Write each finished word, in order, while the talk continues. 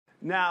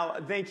Now,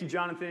 thank you,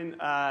 Jonathan,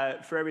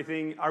 for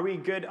everything. Are we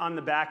good on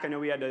the back? I know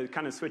we had to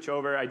kind of switch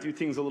over. I do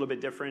things a little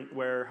bit different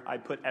where I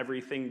put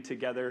everything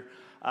together.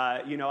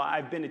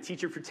 I've been a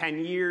teacher for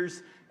 10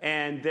 years,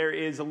 and there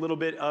is a little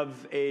bit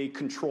of a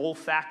control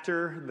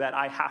factor that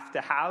I have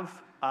to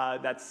have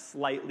that's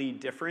slightly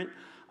different.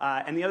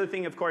 And the other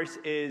thing, of course,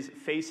 is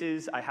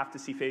faces. I have to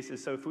see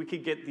faces. So if we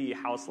could get the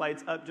house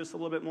lights up just a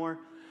little bit more.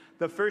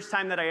 The first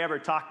time that I ever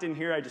talked in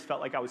here, I just felt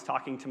like I was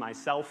talking to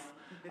myself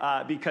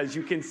because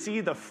you can see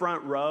the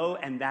front row,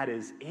 and that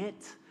is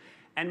it.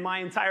 And my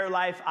entire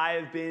life, I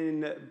have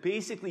been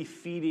basically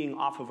feeding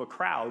off of a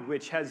crowd,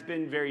 which has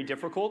been very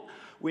difficult.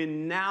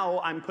 When now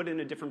I'm put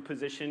in a different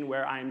position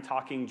where I'm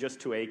talking just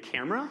to a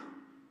camera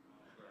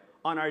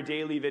on our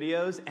daily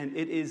videos, and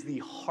it is the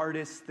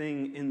hardest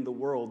thing in the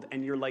world.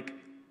 And you're like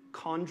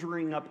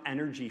conjuring up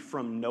energy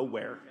from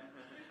nowhere.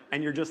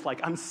 And you're just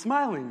like, I'm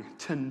smiling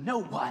to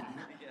no one.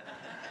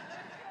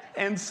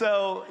 And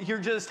so you're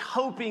just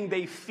hoping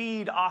they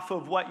feed off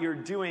of what you're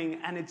doing,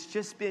 and it's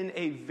just been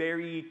a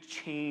very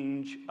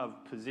change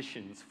of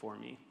positions for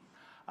me.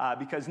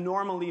 Because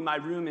normally my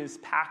room is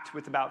packed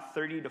with about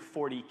 30 to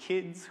 40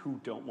 kids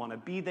who don't want to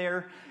be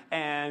there,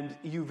 and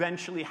you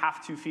eventually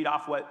have to feed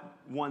off what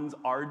ones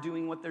are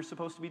doing what they're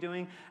supposed to be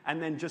doing,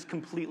 and then just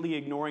completely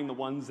ignoring the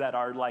ones that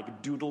are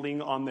like doodling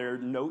on their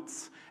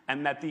notes,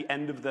 and at the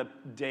end of the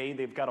day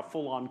they've got a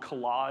full-on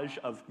collage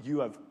of you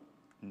have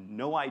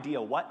no idea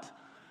what.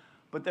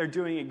 But they're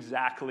doing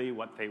exactly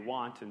what they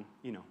want, and,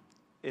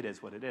 it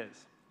is what it is.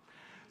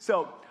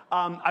 So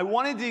I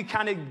wanted to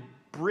kind of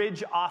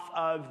bridge off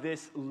of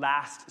this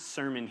last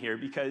sermon here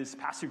because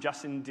Pastor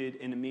Justin did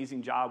an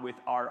amazing job with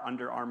our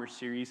Under Armour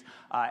series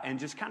and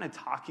just kind of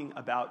talking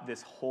about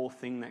this whole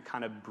thing that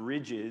kind of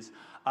bridges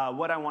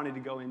what I wanted to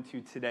go into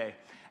today.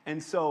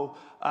 And so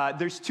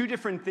there's two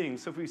different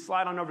things. So if we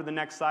slide on over the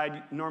next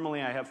slide,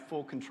 normally I have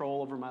full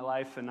control over my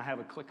life, and I have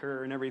a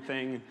clicker and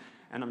everything,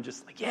 and I'm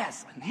just like,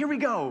 yes, and here we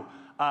go.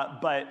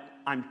 But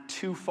I'm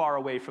too far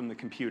away from the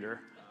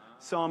computer.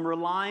 So I'm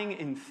relying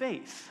in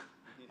faith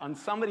on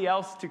somebody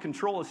else to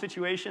control a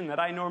situation that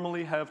I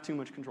normally have too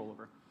much control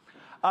over.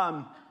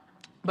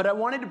 But I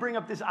wanted to bring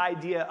up this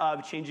idea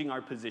of changing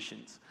our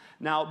positions.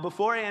 Now,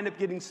 before I end up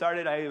getting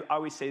started, I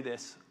always say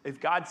this. If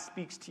God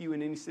speaks to you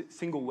in any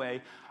single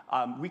way,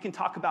 we can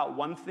talk about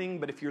one thing,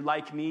 but if you're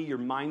like me, your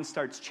mind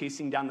starts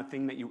chasing down the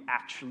thing that you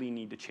actually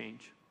need to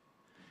change.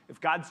 If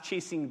God's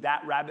chasing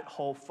that rabbit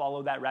hole,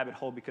 follow that rabbit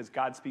hole because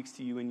God speaks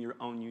to you in your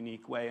own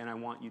unique way, and I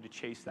want you to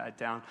chase that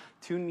down.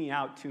 Tune me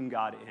out, tune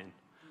God in.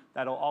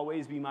 That'll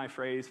always be my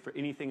phrase for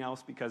anything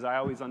else because I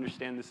always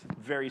understand this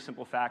very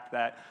simple fact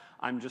that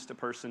I'm just a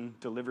person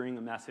delivering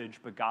a message,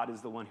 but God is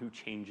the one who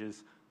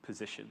changes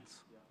positions.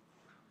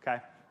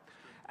 Okay?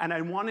 And I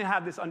want to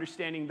have this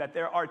understanding that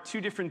there are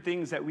two different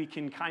things that we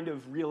can kind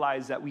of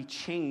realize that we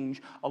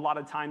change a lot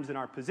of times in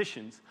our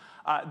positions.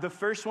 The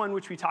first one,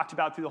 which we talked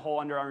about through the whole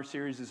Under Armour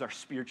series, is our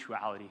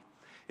spirituality.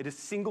 It is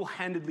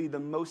single-handedly the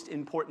most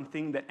important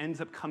thing that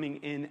ends up coming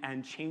in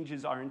and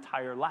changes our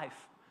entire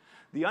life.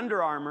 The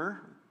Under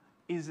Armour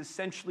is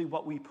essentially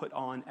what we put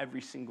on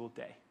every single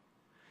day.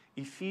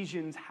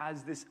 Ephesians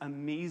has this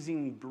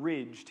amazing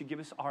bridge to give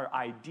us our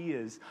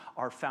ideas,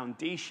 our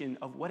foundation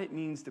of what it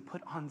means to put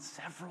on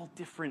several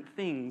different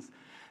things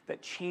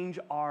that change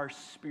our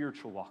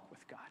spiritual walk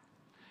with God.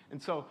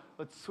 And so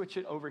let's switch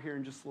it over here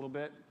in just a little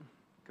bit.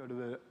 Go to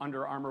the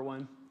Under Armour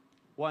one.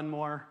 One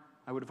more.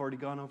 I would have already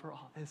gone over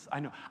all this.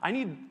 I know.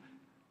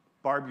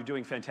 Barb, you're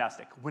doing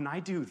fantastic. When I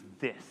do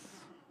this,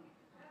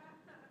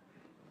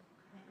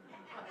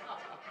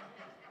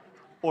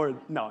 or,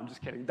 no, I'm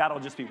just kidding. That'll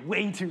just be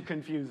way too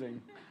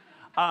confusing.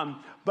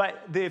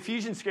 But the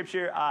Ephesians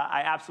scripture,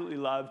 I absolutely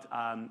loved.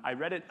 I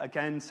read it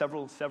again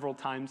several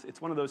times. It's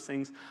one of those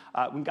things.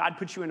 When God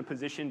puts you in a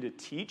position to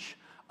teach,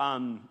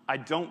 I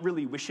don't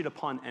really wish it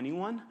upon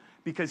anyone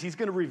because he's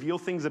going to reveal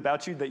things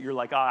about you that you're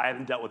like, I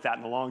haven't dealt with that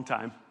in a long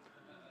time.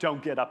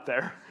 Don't get up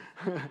there.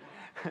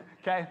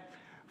 Okay?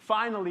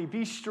 Finally,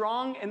 be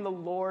strong in the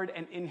Lord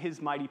and in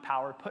his mighty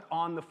power. Put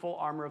on the full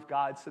armor of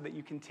God so that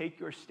you can take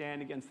your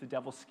stand against the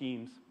devil's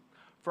schemes.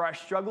 For our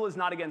struggle is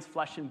not against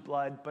flesh and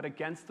blood, but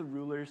against the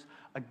rulers,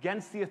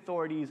 against the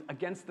authorities,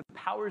 against the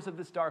powers of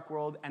this dark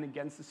world, and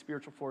against the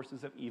spiritual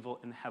forces of evil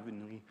in the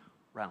heavenly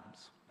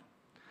realms.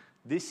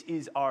 This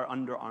is our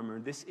Under Armour.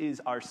 This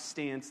is our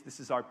stance. This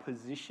is our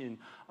position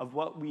of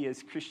what we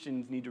as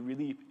Christians need to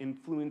really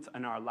influence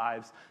in our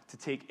lives to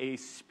take a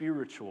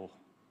spiritual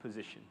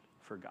position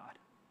for God.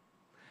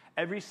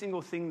 Every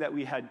single thing that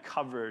we had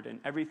covered and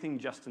everything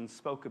Justin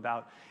spoke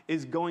about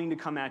is going to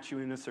come at you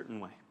in a certain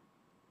way.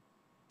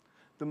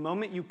 The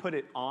moment you put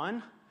it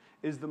on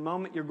is the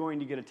moment you're going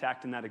to get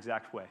attacked in that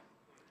exact way.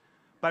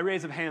 By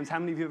raise of hands, how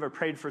many of you have ever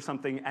prayed for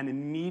something and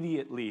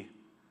immediately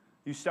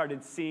you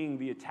started seeing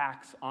the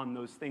attacks on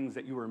those things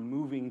that you were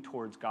moving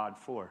towards God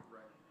for?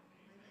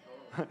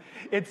 Right.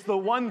 It's the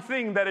one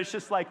thing that it's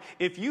just like,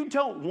 if you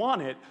don't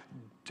want it,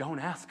 don't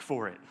ask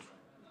for it.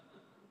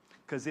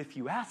 Because if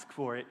you ask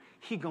for it,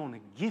 he gonna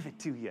give it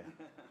to you.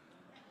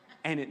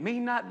 and it may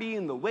not be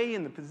in the way,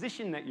 in the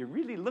position that you're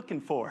really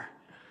looking for,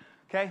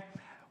 okay?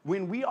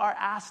 When we are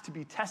asked to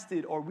be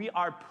tested or we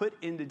are put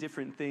into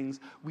different things,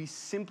 we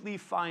simply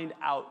find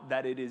out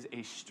that it is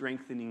a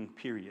strengthening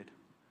period.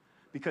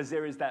 Because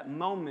there is that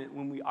moment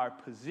when we are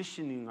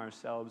positioning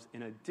ourselves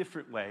in a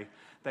different way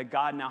that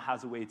God now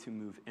has a way to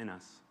move in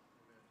us.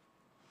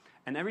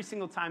 And every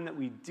single time that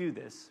we do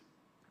this,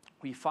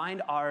 we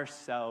find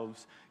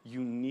ourselves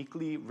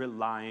uniquely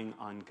relying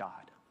on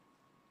God.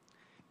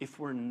 If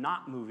we're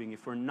not moving,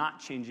 if we're not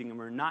changing, and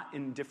we're not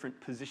in different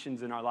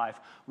positions in our life,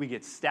 we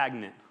get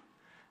stagnant.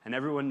 And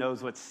everyone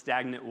knows what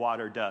stagnant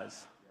water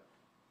does.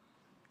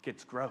 It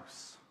gets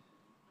gross.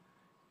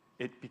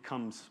 It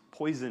becomes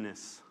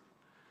poisonous.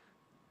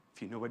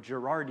 If you know what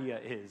Giardia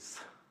is,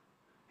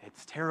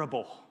 it's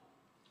terrible.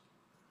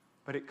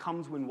 But it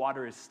comes when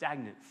water is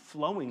stagnant.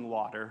 Flowing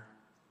water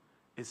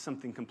is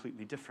something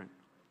completely different.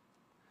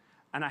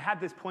 And I had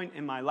this point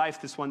in my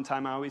life this one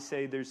time. I always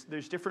say there's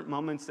different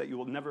moments that you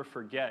will never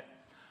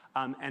forget.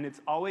 And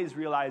it's always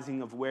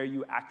realizing of where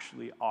you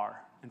actually are.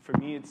 And for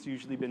me, it's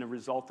usually been a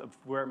result of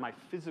where my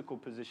physical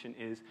position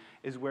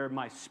is where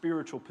my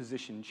spiritual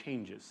position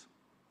changes.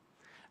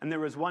 And there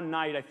was one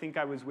night, I think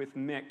I was with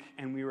Mick,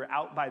 and we were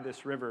out by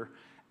this river,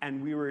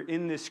 and we were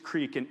in this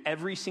creek, and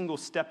every single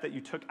step that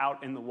you took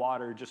out in the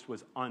water just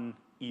was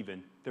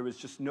uneven. There was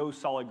just no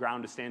solid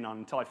ground to stand on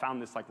until I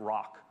found this like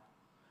rock.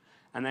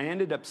 And I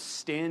ended up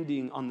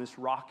standing on this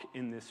rock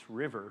in this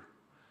river,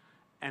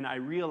 and I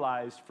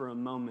realized for a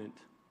moment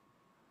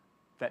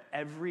that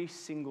every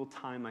single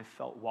time I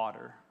felt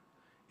water,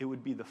 it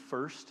would be the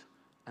first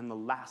and the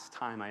last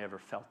time I ever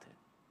felt it.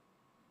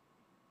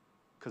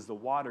 Because the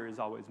water is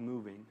always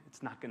moving.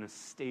 It's not going to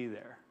stay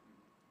there.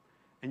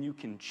 And you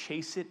can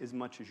chase it as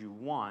much as you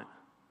want,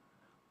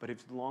 but as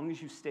long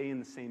as you stay in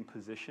the same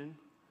position,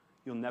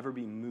 you'll never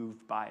be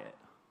moved by it.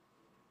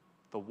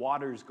 The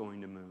water is going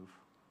to move,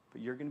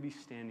 but you're going to be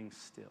standing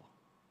still.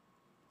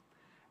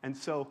 And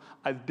so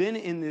I've been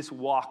in this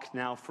walk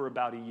now for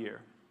about a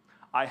year.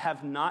 I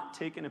have not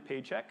taken a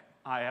paycheck.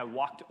 I have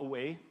walked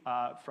away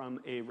from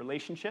a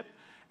relationship,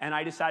 and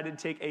I decided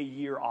to take a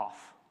year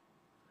off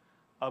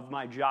of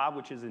my job,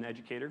 which is an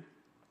educator.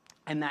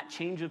 And that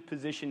change of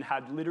position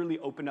had literally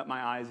opened up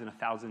my eyes in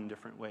 1,000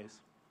 different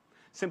ways.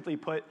 Simply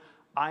put,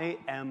 I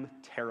am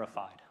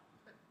terrified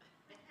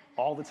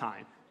all the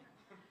time.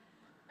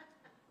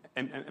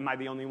 Am I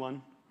the only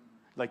one?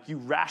 Like, you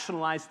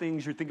rationalize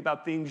things, you think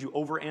about things, you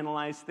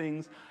overanalyze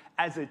things.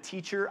 As a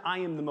teacher, I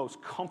am the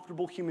most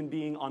comfortable human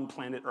being on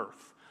planet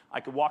Earth. I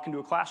could walk into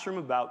a classroom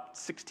of about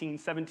 16,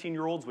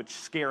 17-year-olds, which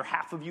scare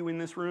half of you in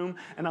this room,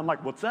 and I'm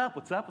like, what's up,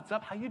 what's up, what's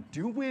up, how you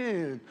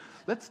doing?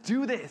 Let's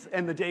do this.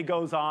 And the day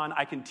goes on,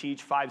 I can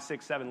teach 5,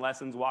 6, 7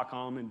 lessons, walk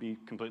home, and be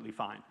completely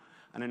fine.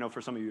 And I know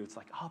for some of you, it's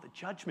like, oh, the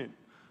judgment.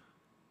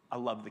 I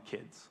love the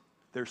kids.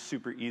 They're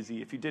super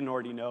easy. If you didn't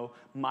already know,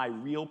 my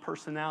real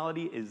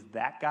personality is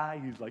that guy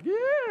who's like,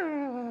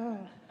 yeah.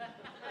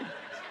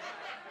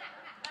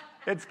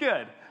 It's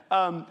good.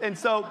 And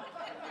so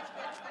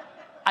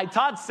I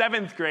taught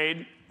 7th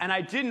grade, and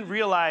I didn't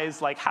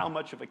realize like how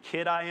much of a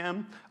kid I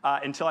am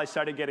until I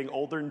started getting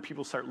older, and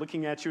people start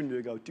looking at you, and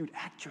they go, dude,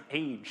 act your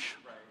age.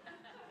 Right.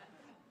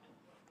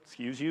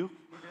 Excuse you?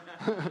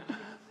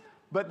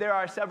 But there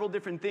are several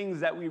different things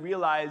that we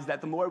realize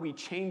that the more we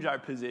change our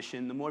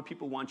position, the more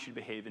people want you to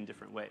behave in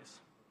different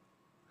ways.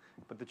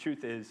 But the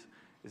truth is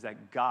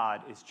that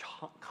God is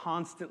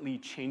constantly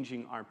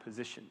changing our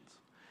positions.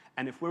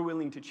 And if we're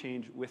willing to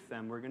change with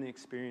them, we're going to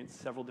experience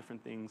several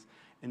different things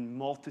in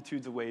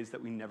multitudes of ways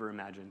that we never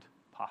imagined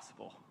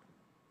possible.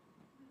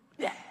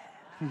 Yeah.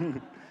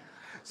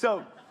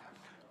 So,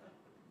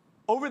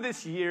 over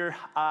this year,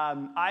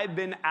 I've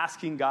been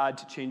asking God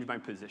to change my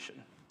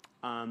position.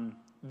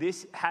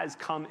 This has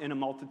come in a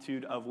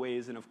multitude of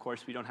ways, and of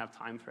course, we don't have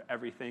time for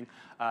everything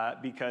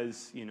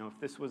because, if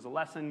this was a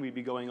lesson, we'd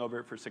be going over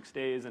it for 6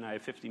 days, and I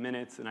have 50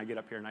 minutes, and I get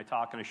up here and I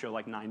talk, and I show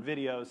like 9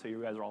 videos, so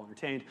you guys are all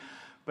entertained.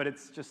 But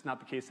it's just not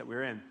the case that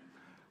we're in.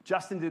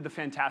 Justin did the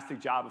fantastic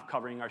job of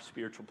covering our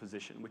spiritual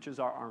position, which is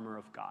our armor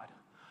of God.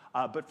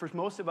 But for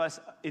most of us,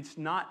 it's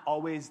not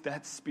always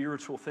that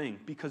spiritual thing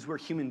because we're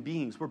human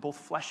beings. We're both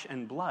flesh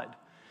and blood.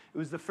 It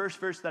was the first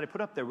verse that I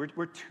put up there.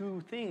 We're two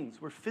things.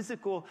 We're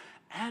physical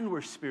and we're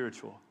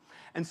spiritual.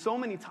 And so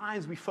many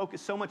times we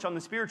focus so much on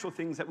the spiritual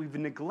things that we've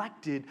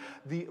neglected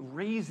the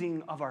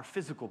raising of our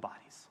physical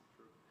bodies.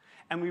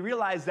 And we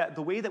realize that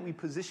the way that we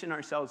position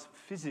ourselves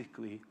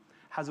physically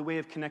has a way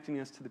of connecting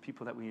us to the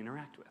people that we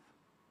interact with.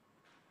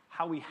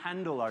 How we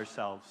handle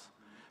ourselves.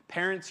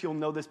 Parents, you'll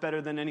know this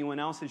better than anyone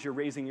else as you're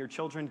raising your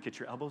children. Get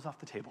your elbows off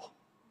the table.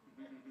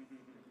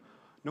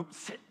 Nope,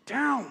 sit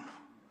down.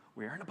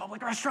 We're in a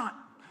public restaurant.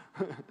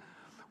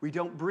 We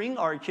don't bring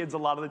our kids a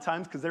lot of the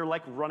times because they're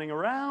like running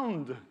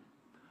around.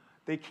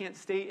 They can't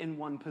stay in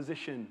one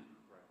position.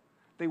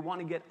 They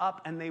want to get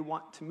up and they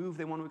want to move.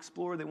 They want to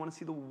explore. They want to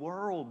see the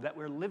world that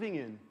we're living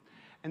in.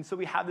 And so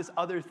we have these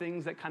other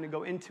things that kind of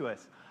go into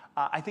us.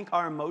 I think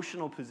our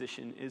emotional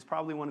position is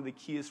probably one of the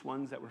keyest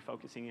ones that we're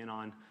focusing in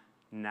on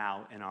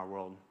now in our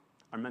world.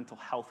 our mental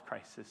health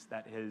crisis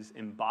that has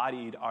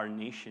embodied our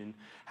nation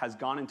has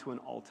gone into an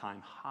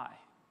all-time high.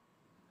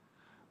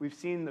 We've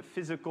seen the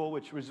physical,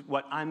 which was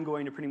what I'm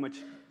going to pretty much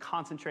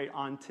concentrate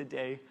on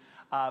today,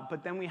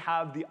 but then we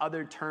have the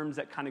other terms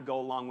that kind of go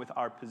along with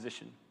our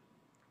position.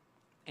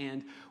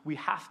 And we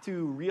have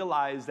to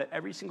realize that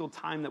every single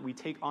time that we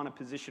take on a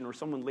position or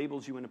someone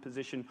labels you in a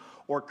position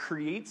or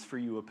creates for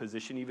you a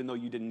position, even though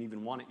you didn't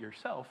even want it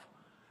yourself,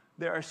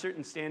 there are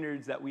certain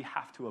standards that we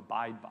have to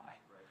abide by,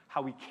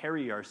 how we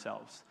carry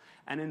ourselves.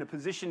 And in a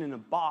position in a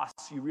boss,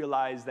 you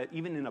realize that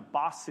even in a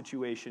boss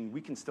situation,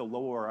 we can still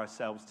lower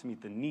ourselves to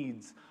meet the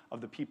needs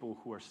of the people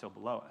who are still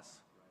below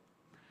us.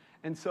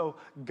 And so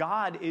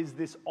God is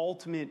this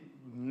ultimate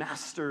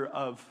master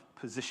of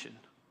position.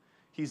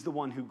 He's the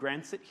one who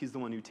grants it, he's the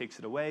one who takes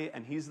it away,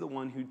 and he's the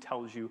one who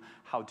tells you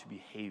how to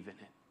behave in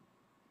it.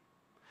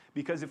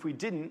 Because if we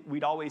didn't,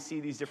 we'd always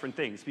see these different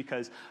things.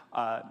 Because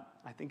I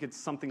think it's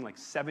something like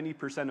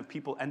 70% of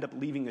people end up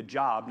leaving a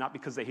job, not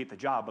because they hate the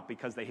job, but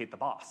because they hate the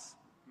boss.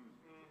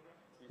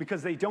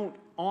 Because they don't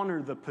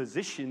honor the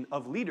position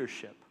of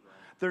leadership.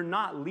 They're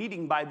not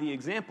leading by the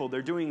example.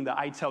 They're doing the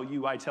I tell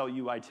you, I tell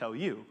you, I tell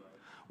you.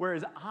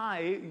 Whereas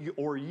I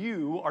or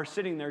you are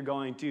sitting there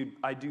going, dude,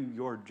 I do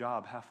your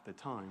job half the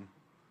time.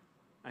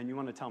 And you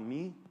want to tell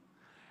me?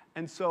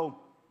 And so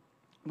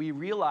we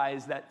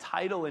realize that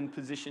title and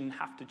position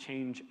have to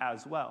change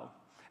as well.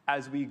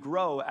 As we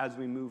grow, as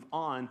we move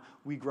on,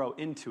 we grow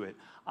into it.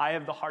 I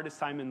have the hardest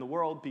time in the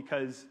world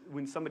because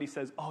when somebody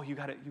says, oh, you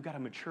gotta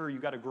mature, you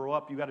gotta grow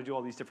up, you gotta do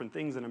all these different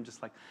things, and I'm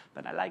just like,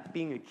 but I like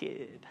being a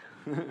kid.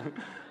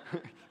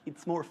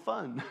 It's more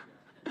fun.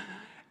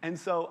 And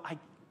so I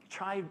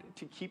try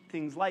to keep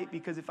things light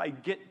because if I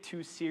get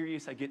too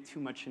serious, I get too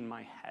much in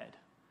my head.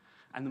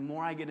 And the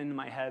more I get into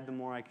my head, the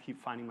more I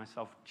keep finding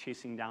myself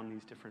chasing down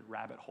these different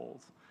rabbit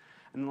holes.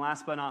 And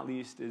last but not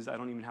least is, I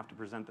don't even have to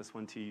present this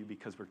one to you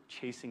because we're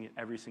chasing it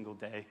every single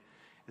day,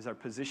 is our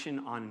position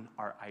on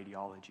our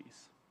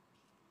ideologies.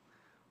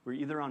 We're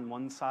either on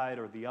one side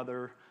or the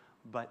other,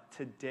 but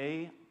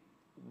today,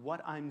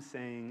 what I'm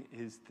saying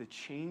is the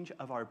change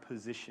of our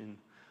position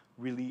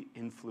really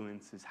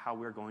influences how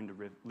we're going to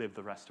live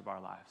the rest of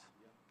our lives.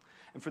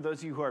 And for those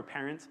of you who are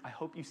parents, I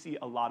hope you see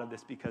a lot of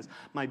this because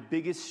my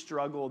biggest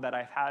struggle that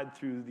I've had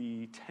through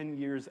the 10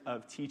 years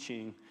of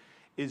teaching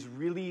is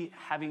really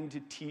having to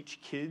teach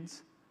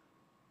kids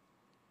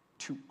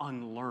to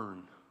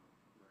unlearn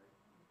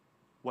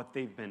what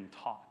they've been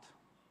taught.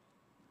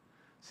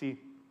 See,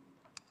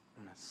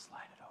 I'm going to slide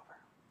it over.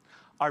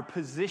 Our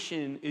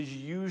position is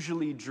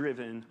usually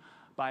driven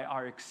by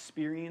our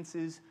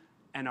experiences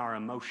and our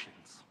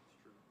emotions.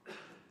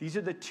 These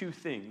are the two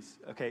things,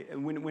 okay?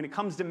 And when it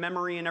comes to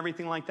memory and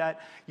everything like that,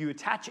 you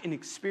attach an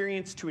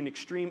experience to an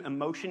extreme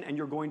emotion and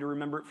you're going to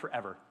remember it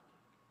forever.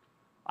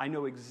 I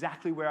know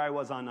exactly where I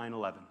was on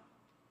 9/11.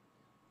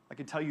 I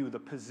can tell you the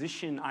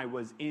position I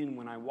was in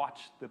when I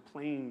watched the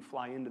plane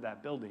fly into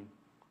that building.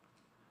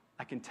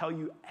 I can tell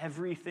you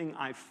everything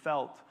I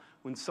felt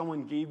when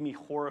someone gave me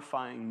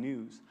horrifying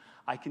news.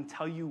 I can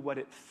tell you what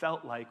it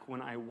felt like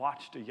when I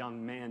watched a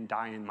young man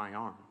die in my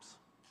arms.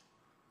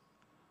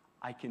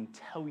 I can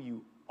tell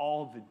you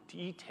all the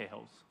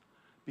details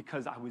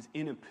because I was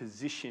in a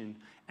position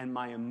and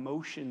my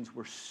emotions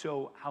were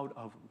so out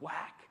of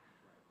whack.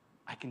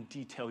 I can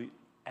detail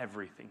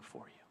everything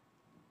for you.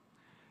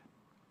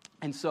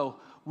 And so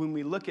when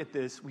we look at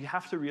this, we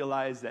have to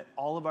realize that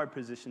all of our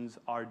positions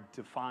are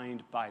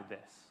defined by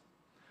this.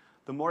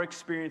 The more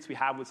experience we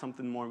have with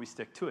something, the more we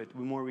stick to it,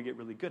 the more we get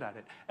really good at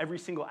it. Every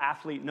single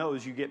athlete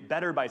knows you get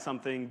better by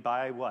something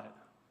by what?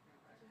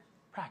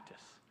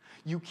 Practice.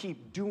 You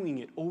keep doing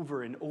it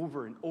over and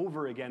over and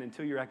over again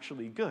until you're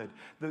actually good.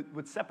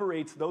 What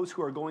separates those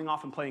who are going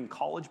off and playing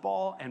college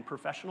ball and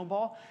professional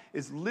ball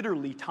is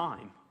literally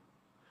time.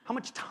 How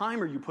much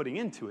time are you putting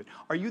into it?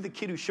 Are you the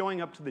kid who's showing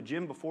up to the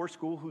gym before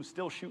school who's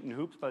still shooting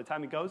hoops by the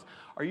time it goes?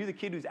 Are you the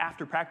kid who's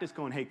after practice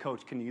going, hey,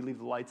 coach, can you leave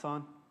the lights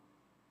on?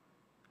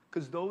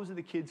 Because those are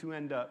the kids who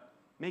end up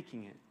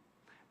making it.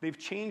 They've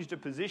changed a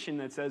position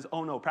that says,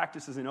 oh no,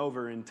 practice isn't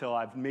over until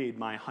I've made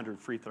my 100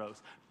 free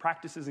throws.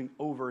 Practice isn't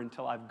over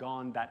until I've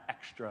gone that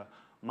extra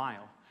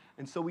mile.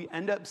 And so we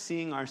end up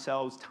seeing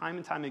ourselves time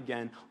and time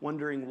again,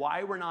 wondering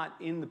why we're not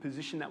in the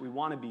position that we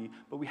want to be,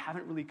 but we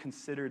haven't really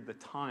considered the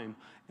time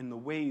and the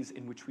ways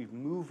in which we've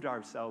moved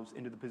ourselves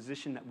into the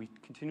position that we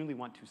continually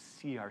want to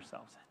see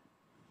ourselves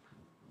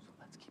in. So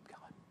let's keep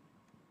going.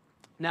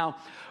 Now,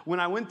 when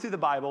I went through the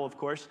Bible, of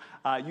course,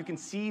 you can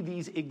see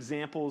these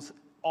examples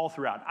all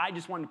throughout. I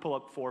just wanted to pull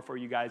up 4 for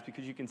you guys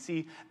because you can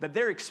see that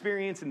their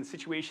experience and the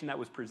situation that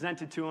was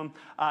presented to them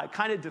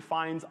kind of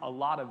defines a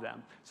lot of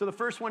them. So the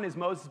first one is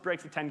Moses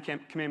breaks the 10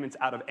 commandments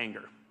out of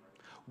anger.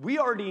 We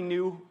already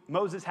knew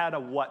Moses had a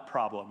what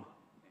problem?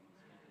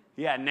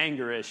 He had an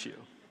anger issue.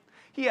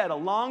 He had a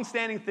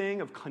long-standing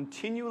thing of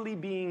continually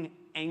being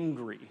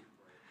angry.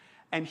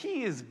 And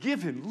he is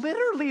given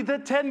literally the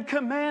 10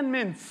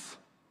 commandments.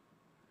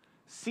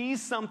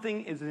 Sees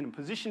something, is in a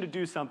position to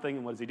do something,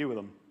 and what does he do with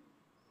them?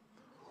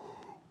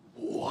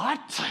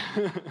 What?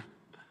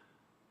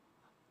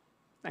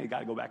 Now you got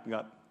to go back and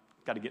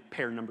got to get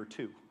pair number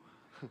 2.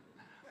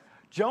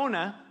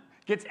 Jonah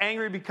gets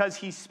angry because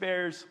he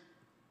spares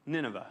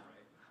Nineveh.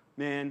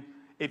 Man,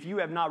 if you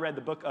have not read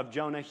the book of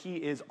Jonah, he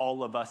is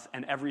all of us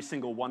and every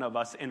single one of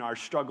us in our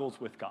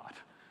struggles with God.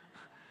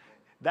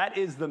 That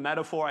is the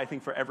metaphor, I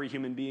think, for every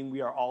human being.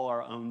 We are all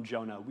our own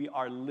Jonah. We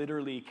are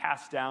literally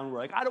cast down. We're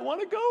like, I don't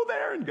want to go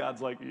there. And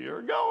God's like,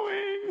 you're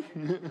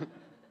going.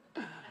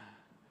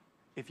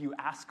 If you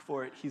ask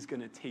for it, he's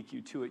going to take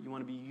you to it. You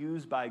want to be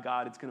used by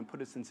God. It's going to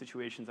put us in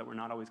situations that we're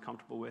not always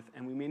comfortable with,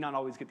 and we may not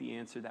always get the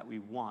answer that we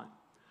want.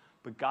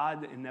 But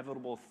God, the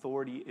inevitable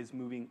authority, is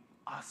moving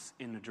us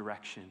in a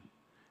direction.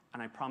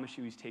 And I promise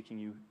you, he's taking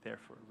you there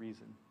for a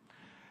reason.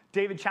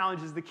 David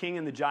challenges the king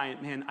and the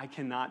giant. Man, I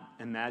cannot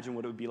imagine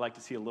what it would be like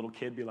to see a little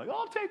kid be like,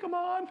 I'll take him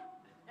on.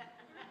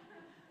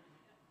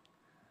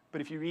 But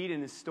if you read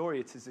in his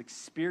story, it's his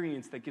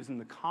experience that gives him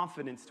the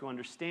confidence to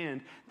understand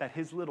that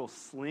his little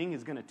sling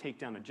is going to take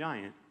down a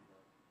giant,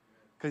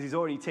 because he's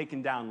already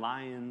taken down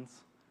lions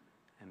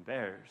and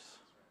bears.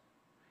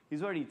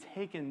 He's already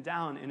taken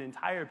down an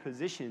entire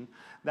position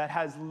that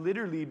has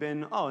literally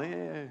been,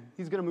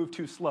 he's going to move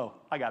too slow.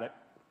 I got it.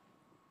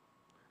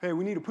 Hey,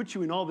 we need to put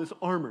you in all this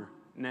armor.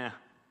 Nah,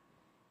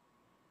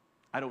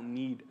 I don't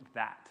need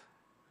that.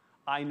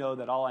 I know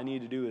that all I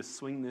need to do is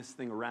swing this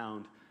thing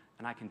around,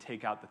 and I can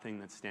take out the thing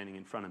that's standing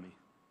in front of me.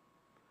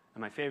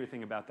 And my favorite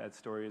thing about that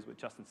story is what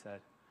Justin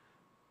said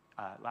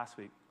last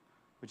week,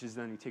 which is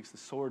then he takes the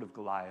sword of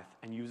Goliath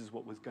and uses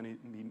what was going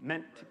to be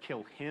meant to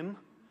kill him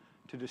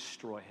to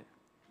destroy it.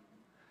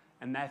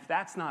 And if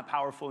that's not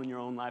powerful in your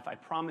own life, I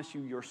promise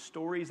you, your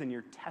stories and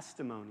your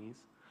testimonies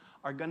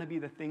are going to be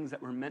the things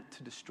that were meant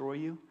to destroy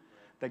you,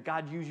 that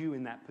God used you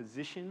in that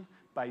position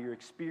by your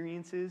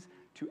experiences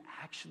to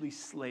actually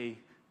slay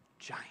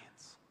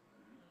giants.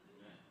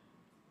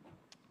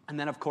 And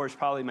then, of course,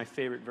 probably my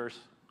favorite verse,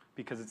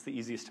 because it's the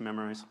easiest to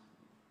memorize.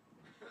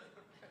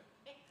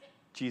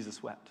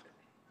 Jesus wept.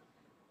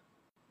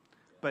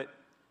 But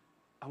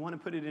I want to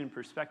put it in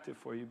perspective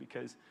for you,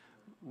 because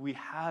we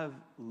have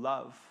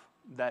love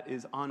that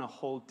is on a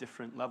whole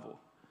different level,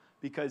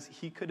 because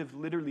he could have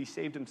literally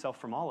saved himself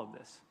from all of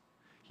this.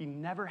 He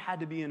never had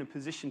to be in a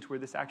position to where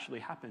this actually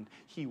happened.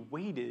 He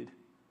waited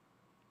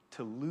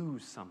to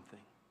lose something.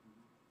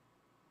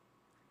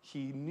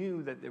 He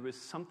knew that there was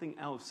something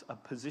else, a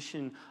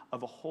position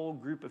of a whole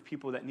group of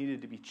people that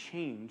needed to be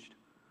changed,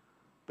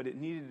 but it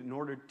needed, in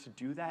order to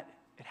do that,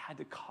 it had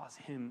to cause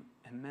him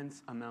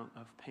immense amount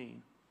of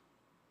pain.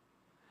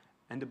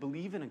 And to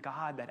believe in a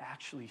God that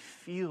actually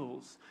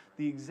feels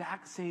the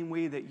exact same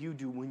way that you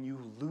do when you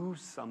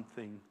lose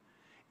something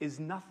is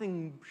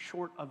nothing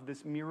short of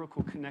this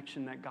miracle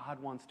connection that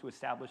God wants to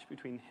establish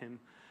between him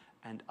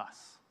and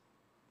us.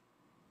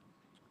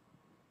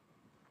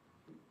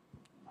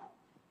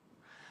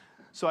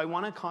 So I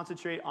want to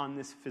concentrate on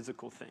this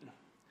physical thing,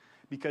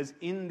 because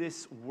in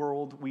this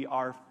world we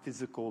are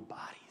physical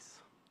bodies.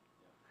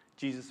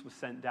 Jesus was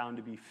sent down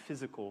to be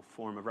physical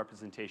form of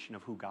representation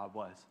of who God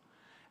was.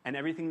 And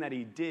everything that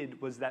he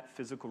did was that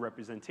physical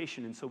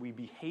representation. And so we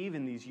behave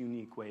in these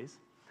unique ways.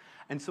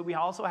 And so we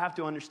also have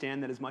to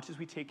understand that as much as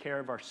we take care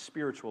of our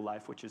spiritual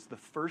life, which is the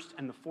first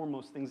and the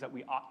foremost things that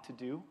we ought to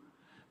do,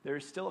 there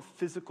is still a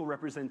physical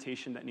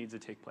representation that needs to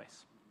take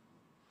place.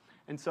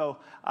 And so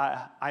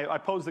I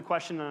posed the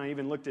question, and I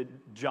even looked at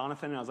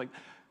Jonathan, and I was like,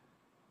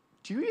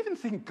 do you even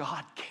think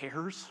God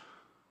cares?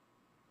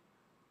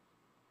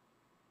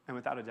 And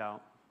without a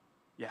doubt,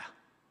 yeah.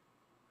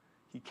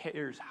 He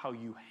cares how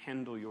you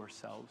handle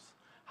yourselves,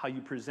 how you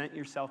present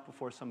yourself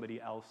before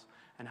somebody else,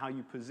 and how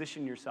you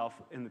position yourself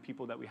in the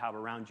people that we have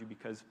around you,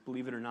 because,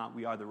 believe it or not,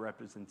 we are the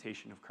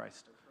representation of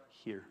Christ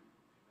here.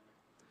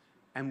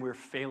 And we're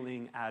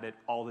failing at it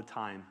all the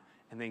time.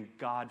 And thank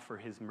God for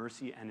his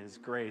mercy and his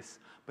grace.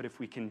 But if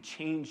we can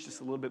change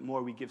just a little bit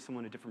more, we give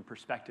someone a different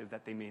perspective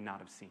that they may not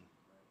have seen.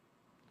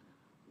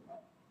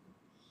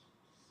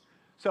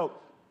 So,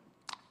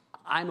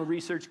 I'm a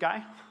research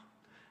guy.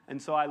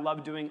 And so I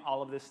love doing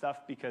all of this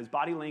stuff, because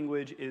body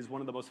language is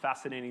one of the most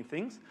fascinating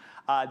things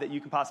that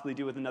you can possibly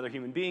do with another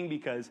human being,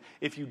 because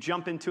if you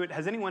jump into it,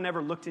 has anyone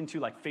ever looked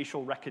into like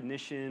facial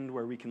recognition,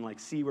 where we can like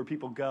see where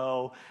people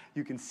go?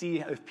 You can see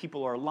if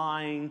people are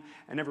lying,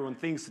 and everyone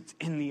thinks it's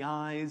in the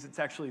eyes. It's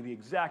actually the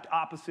exact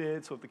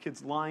opposite. So if the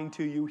kid's lying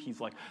to you,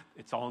 he's like,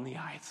 it's all in the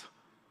eyes.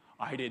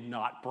 I did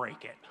not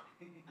break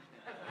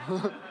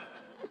it.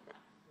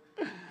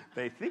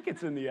 They think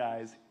it's in the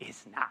eyes.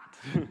 It's not.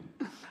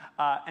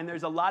 And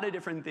there's a lot of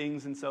different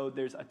things, and so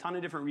there's a ton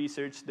of different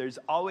research. There's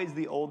always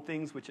the old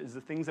things, which is the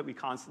things that we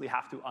constantly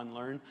have to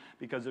unlearn,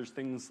 because there's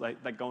things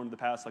like that go into the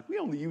past, like we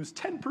only use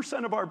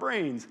 10% of our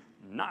brains.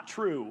 Not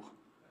true.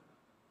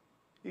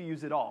 You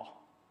use it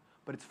all.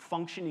 But it's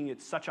functioning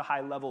at such a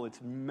high level. It's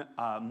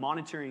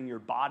monitoring your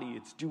body.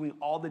 It's doing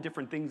all the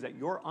different things that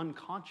you're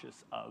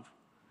unconscious of.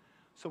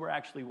 So we're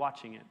actually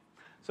watching it.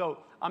 So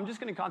I'm just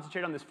going to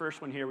concentrate on this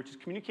first one here, which is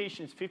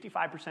communication is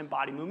 55%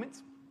 body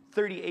movements,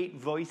 38%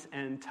 voice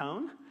and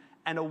tone,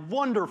 and a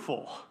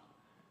wonderful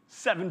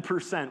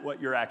 7% what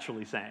you're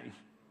actually saying.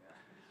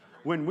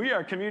 When we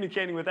are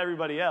communicating with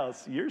everybody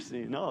else, you're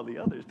seeing all the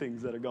other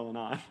things that are going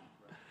on,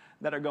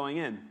 that are going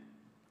in.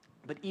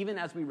 But even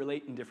as we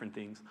relate in different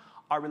things,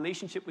 our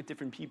relationship with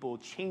different people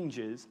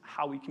changes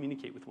how we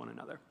communicate with one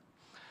another.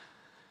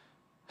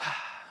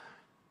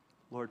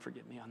 Lord,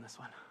 forgive me on this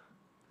one.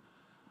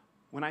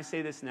 When I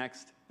say this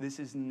next, this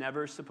is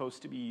never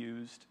supposed to be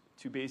used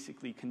to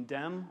basically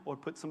condemn or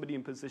put somebody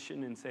in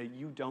position and say,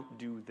 you don't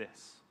do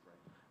this.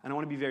 And I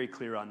want to be very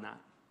clear on that.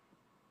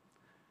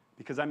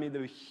 Because I made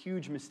the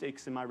huge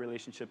mistakes in my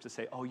relationship to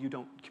say, oh, you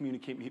don't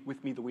communicate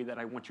with me the way that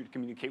I want you to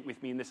communicate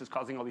with me, and this is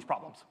causing all these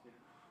problems.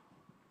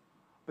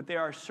 But there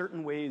are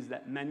certain ways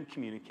that men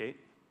communicate,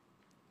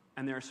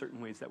 and there are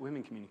certain ways that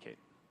women communicate.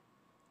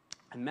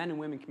 And men and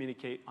women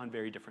communicate on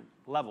very different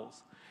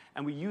levels.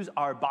 And we use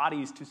our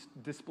bodies to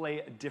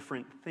display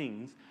different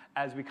things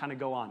as we kind of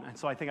go on. And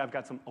so I think I've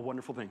got some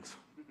wonderful things.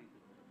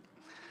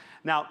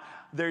 Now,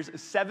 there's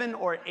 7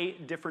 or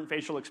 8 different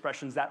facial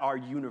expressions that are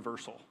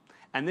universal.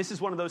 And this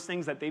is one of those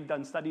things that they've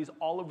done studies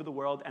all over the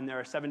world, and there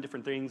are 7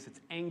 different things.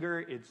 It's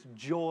anger, it's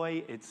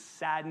joy, it's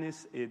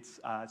sadness, it's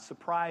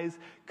surprise,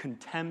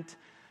 contempt,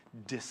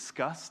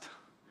 disgust,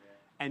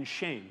 and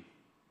shame.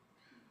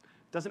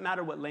 Doesn't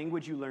matter what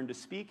language you learn to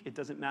speak. It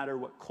doesn't matter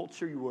what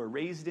culture you were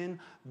raised in.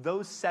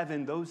 Those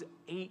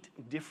 8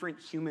 different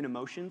human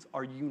emotions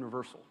are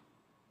universal.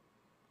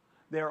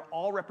 They're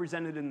all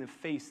represented in the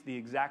face the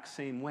exact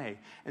same way.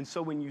 And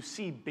so when you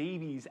see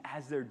babies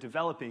as they're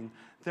developing,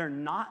 they're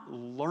not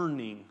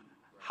learning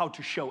how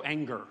to show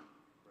anger.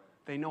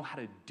 They know how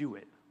to do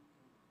it.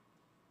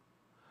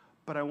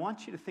 But I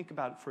want you to think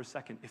about it for a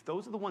second. If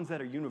those are the ones that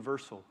are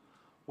universal,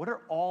 what are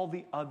all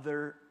the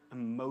other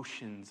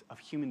emotions of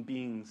human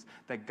beings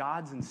that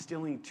God's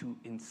instilling to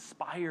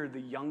inspire the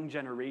young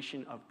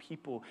generation of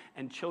people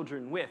and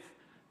children with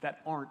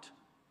that aren't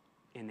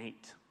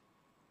innate,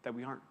 that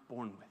we aren't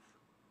born with?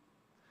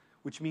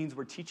 Which means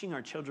we're teaching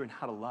our children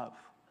how to love.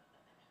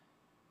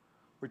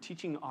 We're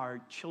teaching our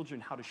children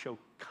how to show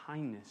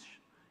kindness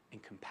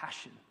and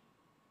compassion.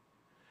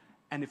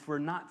 And if we're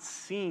not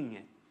seeing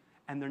it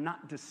and they're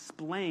not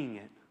displaying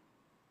it,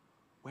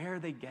 where are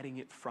they getting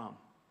it from?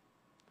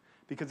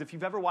 Because if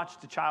you've ever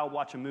watched a child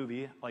watch a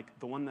movie, like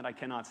the one that I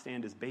cannot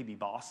stand is Baby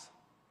Boss.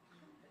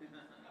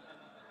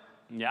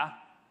 Yeah?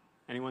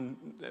 Anyone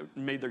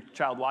made their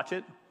child watch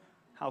it?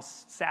 How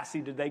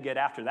sassy did they get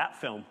after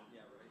that film?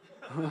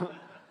 Yeah, right.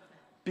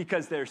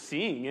 Because they're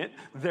seeing it,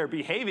 they're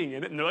behaving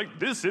in it, and they're like,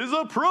 this is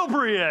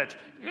appropriate.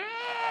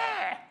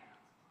 Yeah.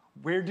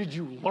 Where did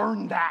you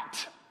learn that?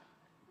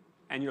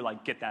 And you're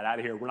like, get that out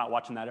of here. We're not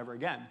watching that ever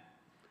again.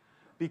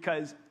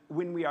 Because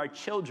when we are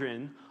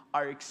children,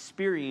 our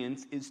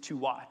experience is to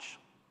watch.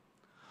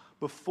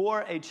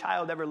 Before a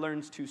child ever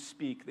learns to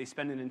speak, they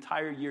spend an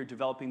entire year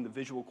developing the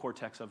visual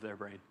cortex of their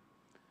brain,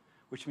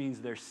 which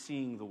means they're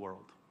seeing the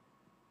world.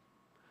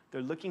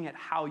 They're looking at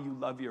how you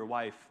love your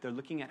wife. They're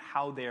looking at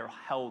how they're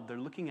held. They're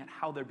looking at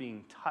how they're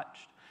being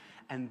touched.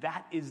 And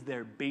that is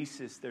their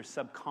basis, their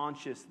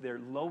subconscious, their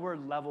lower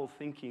level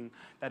thinking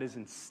that is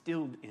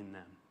instilled in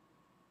them.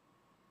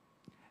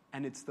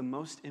 And it's the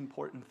most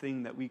important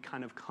thing that we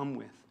kind of come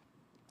with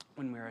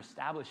when we're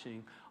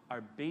establishing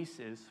our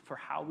basis for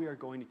how we are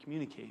going to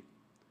communicate.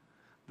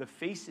 The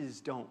faces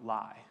don't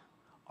lie.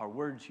 Our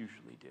words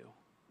usually do.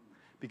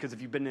 Because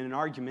if you've been in an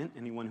argument,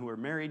 anyone who are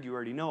married, you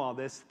already know all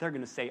this, they're going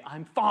to say,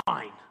 I'm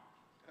fine.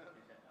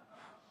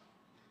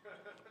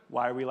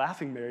 Why are we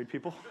laughing, married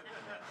people?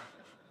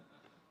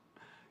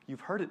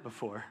 You've heard it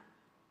before.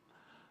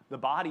 The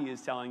body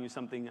is telling you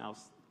something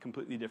else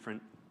completely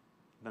different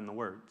than the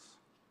words.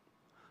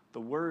 The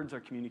words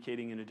are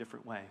communicating in a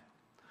different way.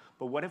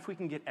 But what if we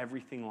can get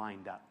everything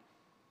lined up?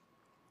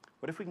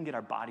 What if we can get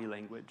our body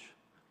language?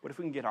 What if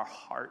we can get our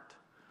heart?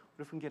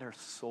 What if we can get our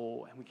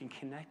soul and we can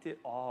connect it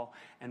all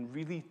and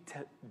really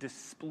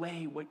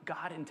display what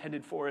God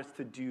intended for us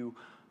to do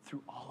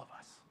through all of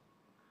us,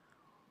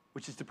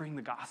 which is to bring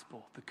the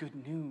gospel, the good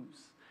news,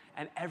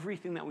 and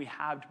everything that we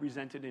have to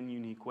present it in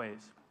unique ways.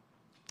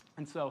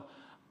 And so, I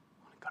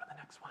want to go to the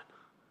next one.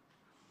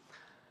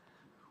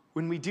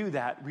 When we do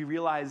that, we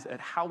realize that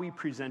how we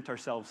present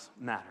ourselves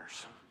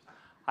matters.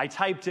 I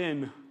typed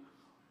in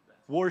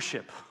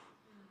worship,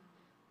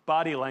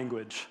 body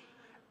language,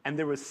 and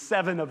there was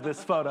 7 of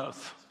these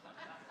photos.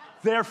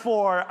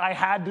 Therefore, I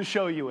had to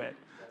show you it.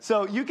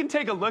 So you can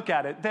take a look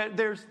at it.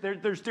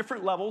 There's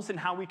different levels in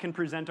how we can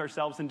present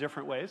ourselves in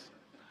different ways.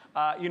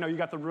 You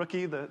got the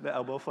rookie, the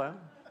elbow flap.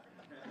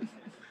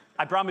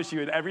 I promise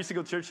you, in every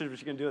single church service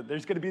you can do it.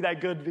 There's going to be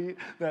that good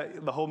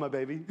the hold my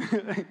baby.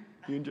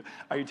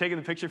 Are you taking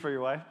the picture for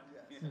your wife?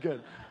 Yes.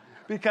 Good.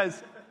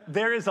 Because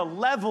there is a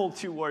level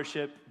to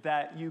worship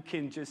that you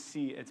can just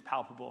see it's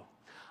palpable.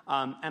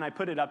 And I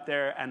put it up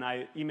there, and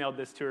I emailed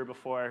this to her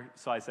before,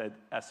 so I said,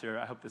 Esther,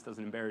 I hope this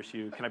doesn't embarrass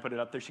you. Can I put it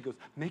up there? She goes,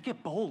 make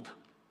it bold.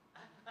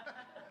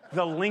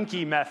 The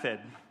Linky method.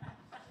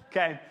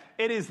 Okay?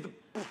 It is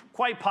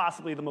quite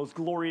possibly the most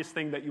glorious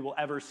thing that you will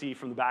ever see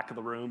from the back of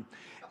the room.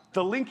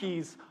 The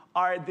Linkies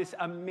are this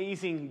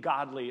amazing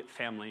godly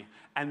family,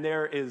 and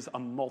there is a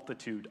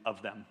multitude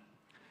of them.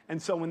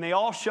 And so when they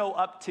all show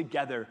up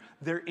together,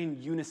 they're in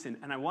unison.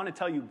 And I want to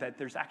tell you that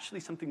there's actually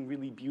something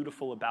really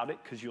beautiful about it,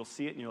 because you'll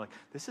see it and you're like,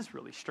 this is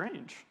really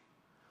strange.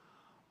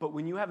 But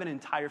when you have an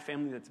entire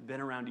family that's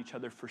been around each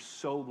other for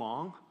so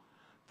long,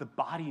 the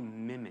body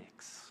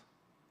mimics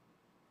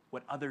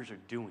what others are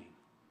doing.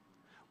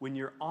 When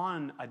you're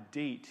on a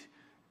date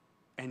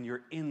and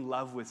you're in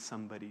love with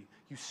somebody,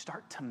 you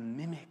start to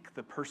mimic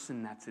the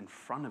person that's in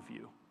front of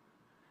you.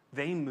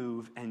 They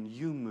move and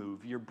you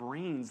move. Your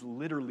brains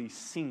literally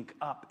sync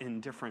up in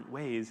different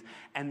ways,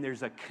 and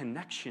there's a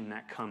connection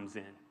that comes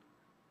in.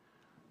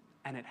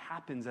 And it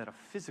happens at a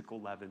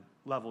physical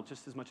level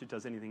just as much as it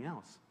does anything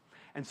else.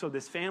 And so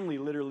this family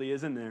literally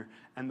is in there,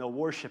 and they'll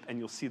worship, and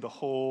you'll see the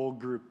whole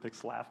group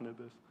that's laughing at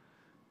this.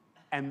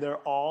 And they're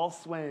all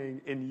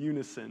swaying in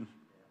unison.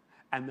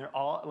 And they're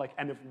all like,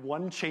 and if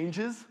one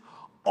changes,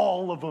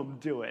 all of them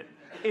do it.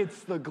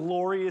 It's the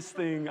glorious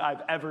thing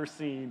I've ever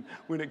seen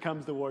when it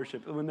comes to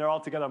worship. When they're all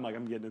together, I'm like,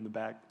 I'm getting in the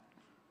back.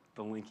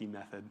 The Linky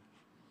method.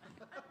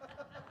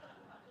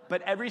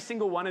 But every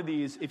single one of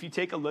these, if you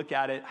take a look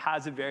at it,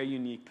 has a very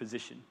unique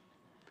position.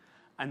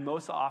 And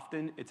most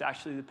often, it's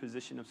actually the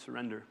position of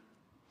surrender.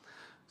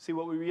 See,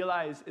 what we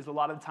realize is a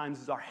lot of times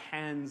is our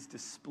hands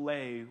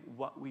display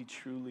what we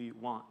truly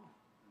want.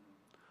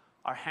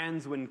 Our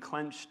hands, when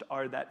clenched,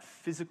 are that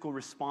physical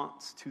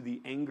response to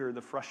the anger,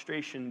 the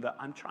frustration, that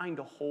I'm trying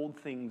to hold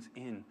things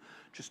in.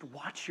 Just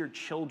watch your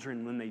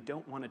children when they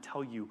don't want to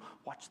tell you.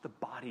 Watch the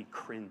body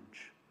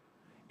cringe.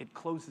 It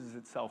closes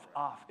itself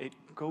off. It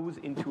goes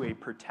into a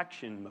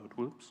protection mode.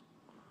 Whoops.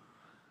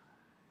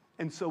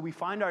 And so we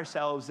find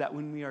ourselves that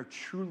when we are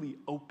truly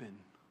open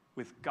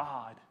with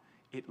God,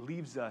 it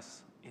leaves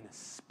us in a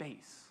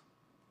space.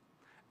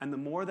 And the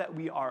more that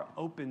we are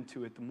open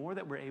to it, the more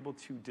that we're able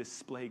to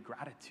display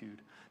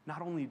gratitude,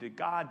 not only to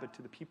God, but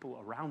to the people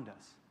around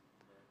us.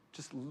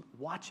 Just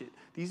watch it.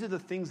 These are the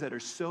things that are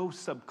so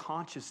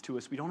subconscious to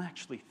us. We don't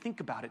actually think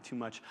about it too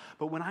much.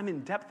 But when I'm in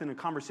depth in a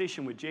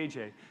conversation with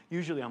JJ,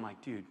 usually I'm like,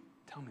 dude,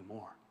 tell me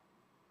more.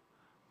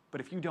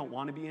 But if you don't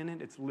want to be in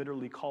it, it's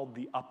literally called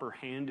the upper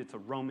hand. It's a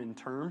Roman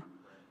term.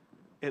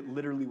 It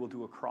literally will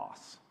do a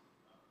cross.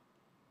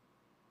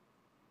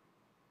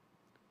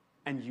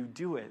 And you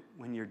do it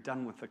when you're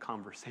done with the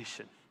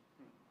conversation.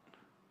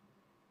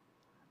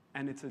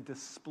 And it's a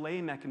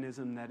display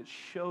mechanism that it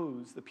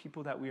shows the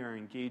people that we are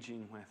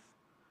engaging with,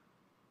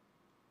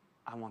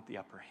 I want the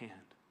upper hand.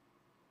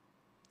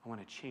 I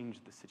want to change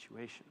the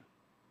situation.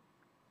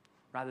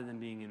 Rather than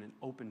being in an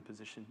open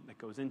position that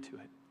goes into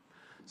it.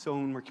 So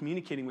when we're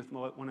communicating with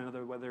one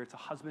another, whether it's a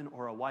husband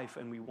or a wife,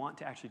 and we want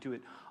to actually do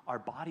it, our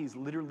bodies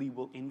literally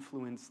will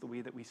influence the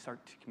way that we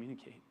start to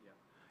communicate. Yeah.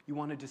 You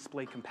want to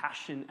display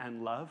compassion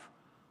and love?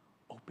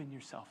 Open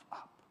yourself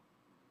up.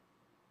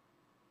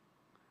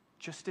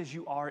 Just as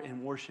you are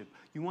in worship.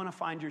 You want to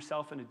find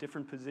yourself in a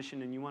different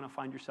position and you want to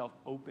find yourself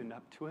opened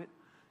up to it?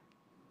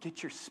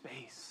 Get your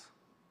space.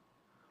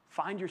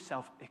 Find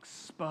yourself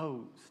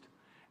exposed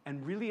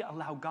and really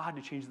allow God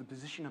to change the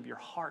position of your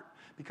heart.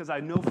 Because I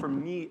know for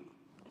me,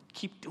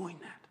 keep doing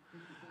that.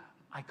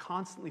 I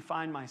constantly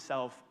find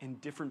myself in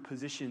different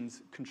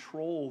positions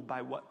controlled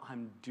by what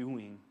I'm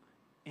doing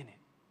in it.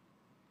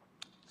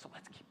 So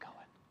let's keep going.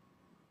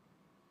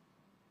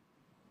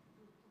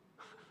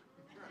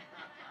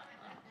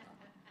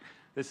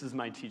 This is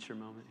my teacher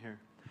moment here.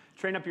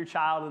 Train up your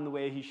child in the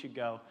way he should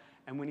go,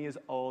 and when he is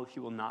old, he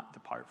will not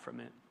depart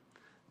from it.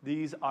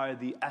 These are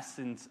the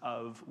essence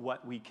of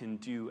what we can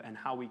do and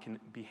how we can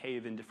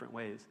behave in different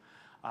ways.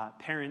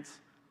 Parents,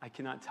 I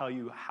cannot tell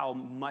you how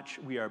much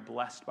we are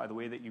blessed by the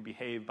way that you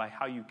behave, by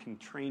how you can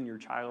train your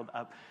child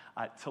up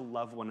to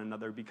love one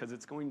another, because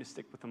it's going to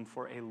stick with them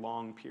for a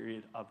long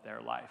period of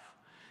their life.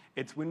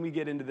 It's when we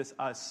get into this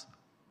us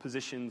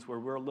positions where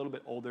we're a little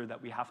bit older that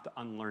we have to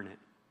unlearn it.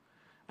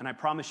 And I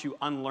promise you,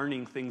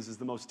 unlearning things is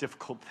the most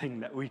difficult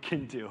thing that we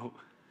can do.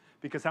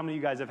 Because how many of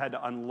you guys have had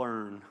to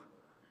unlearn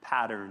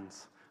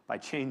patterns by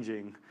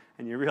changing,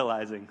 and you're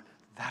realizing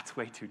that's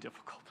way too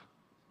difficult?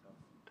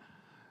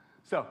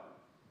 So,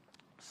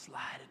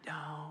 slide it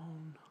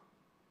down.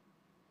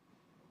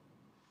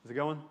 Is it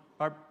going,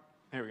 Barb?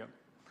 Here we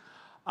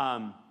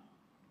go.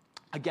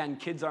 Again,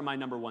 kids are my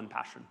number one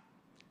passion.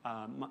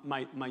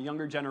 My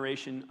younger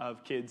generation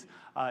of kids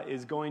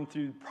is going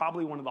through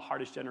probably one of the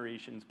hardest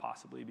generations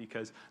possibly,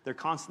 because they're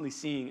constantly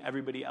seeing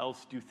everybody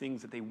else do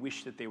things that they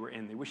wish that they were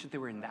in. They wish that they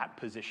were in that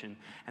position.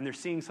 And they're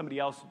seeing somebody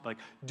else like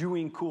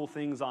doing cool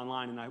things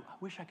online. And I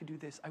wish I could do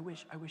this. I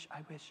wish.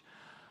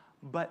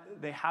 But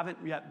they haven't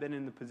yet been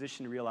in the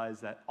position to realize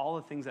that all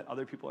the things that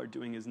other people are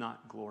doing is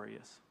not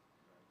glorious.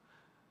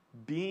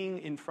 Being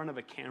in front of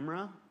a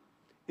camera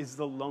is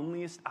the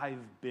loneliest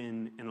I've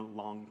been in a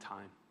long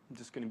time. I'm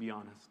just going to be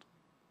honest.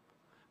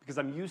 Because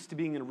I'm used to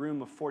being in a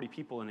room of 40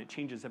 people and it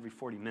changes every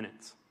 40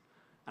 minutes.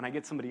 And I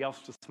get somebody else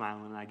to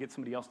smile and I get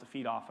somebody else to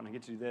feed off and I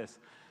get to do this.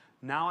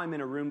 Now I'm in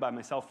a room by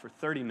myself for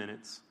 30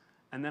 minutes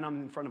and then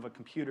I'm in front of a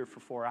computer for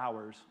 4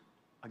 hours,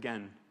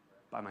 again,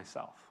 by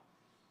myself.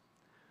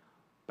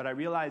 But I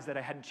realized that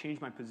I had to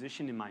change my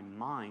position in my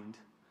mind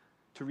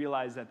to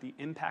realize that the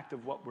impact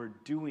of what we're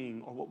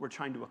doing or what we're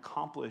trying to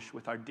accomplish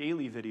with our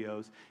daily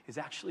videos is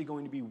actually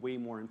going to be way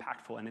more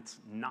impactful, and it's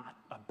not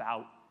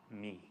about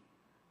me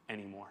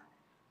anymore.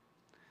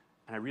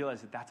 And I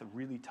realize that that's a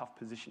really tough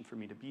position for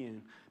me to be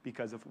in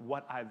because of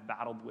what I've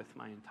battled with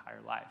my entire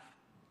life.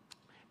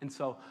 And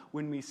so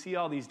when we see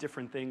all these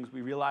different things,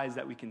 we realize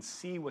that we can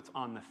see what's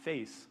on the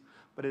face.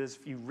 But as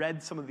you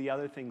read some of the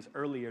other things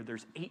earlier,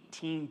 there's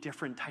 18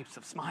 different types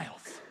of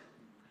smiles.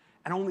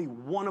 And only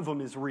one of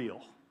them is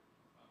real.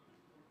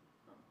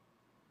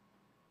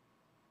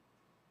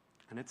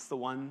 And it's the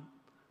one,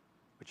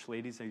 which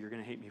ladies, that you're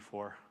going to hate me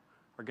for,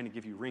 are going to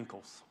give you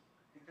wrinkles.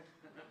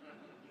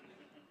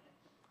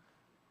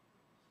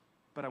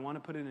 But I want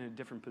to put it in a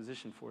different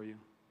position for you.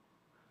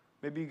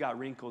 Maybe you got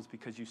wrinkles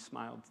because you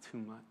smiled too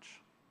much,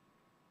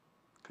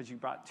 because you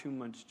brought too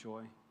much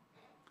joy,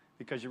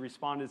 because you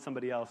responded to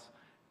somebody else.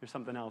 There's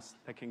something else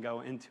that can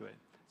go into it.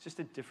 It's just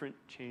a different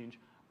change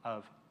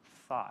of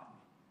thought.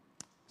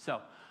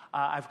 So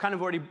I've kind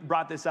of already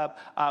brought this up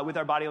with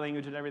our body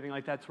language and everything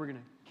like that, so we're going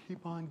to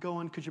keep on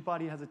going because your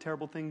body has a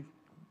terrible thing.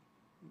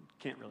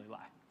 Can't really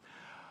lie.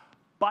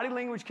 Body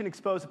language can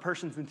expose a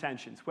person's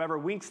intentions. Whoever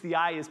winks the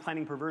eye is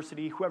planning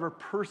perversity. Whoever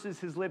purses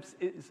his lips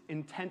is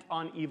intent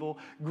on evil.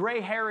 Gray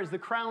hair is the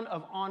crown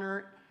of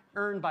honor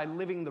earned by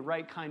living the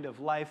right kind of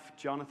life.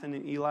 Jonathan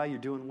and Eli, you're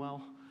doing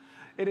well.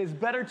 It is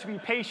better to be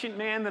patient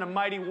man than a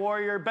mighty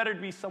warrior. Better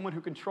to be someone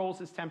who controls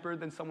his temper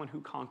than someone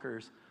who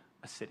conquers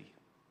a city.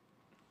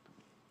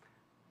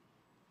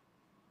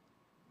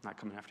 Not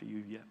coming after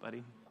you yet,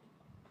 buddy.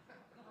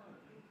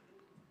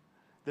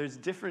 There's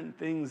different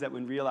things that we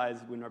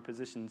realize when our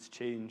positions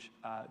change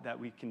that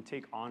we can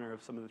take honor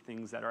of some of the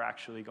things that are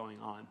actually going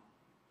on.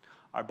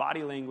 Our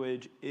body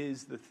language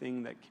is the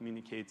thing that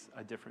communicates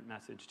a different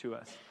message to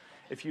us.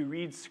 If you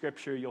read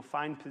Scripture, you'll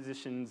find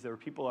positions where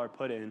people are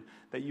put in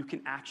that you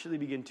can actually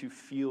begin to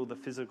feel the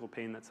physical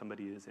pain that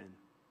somebody is in.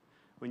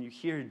 When you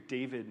hear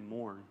David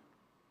mourn,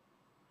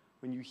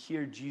 when you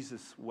hear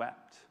Jesus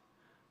wept,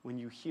 when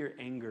you hear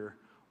anger,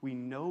 we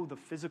know the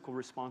physical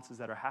responses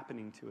that are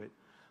happening to it,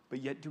 but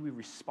yet do we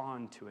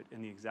respond to it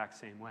in the exact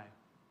same way?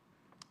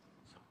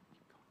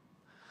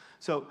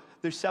 So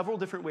there's several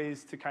different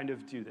ways to kind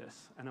of do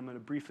this, and I'm going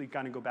to briefly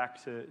kind of go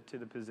back to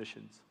the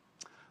positions.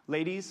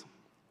 Ladies,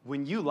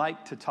 when you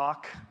like to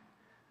talk,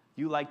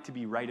 you like to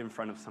be right in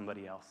front of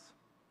somebody else.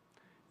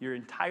 Your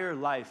entire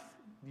life,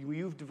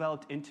 you've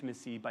developed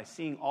intimacy by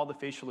seeing all the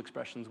facial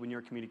expressions when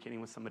you're communicating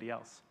with somebody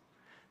else.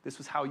 This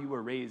was how you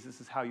were raised.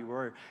 This is how you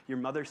were. Your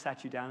mother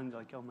sat you down and you're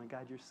like, oh my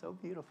God, you're so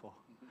beautiful.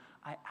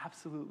 I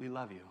absolutely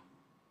love you.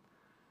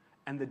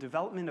 And the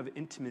development of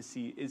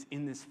intimacy is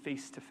in this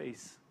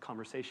face-to-face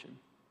conversation.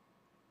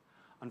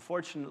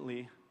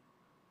 Unfortunately,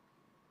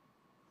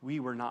 we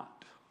were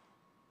not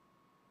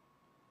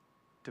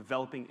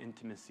developing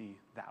intimacy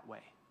that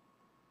way.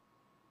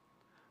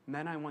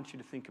 Men, I want you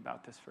to think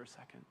about this for a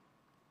second.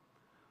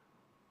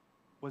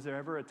 Was there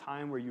ever a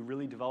time where you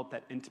really developed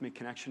that intimate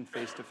connection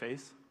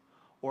face-to-face?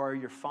 Or are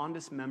your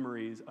fondest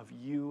memories of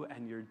you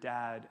and your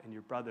dad and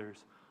your brothers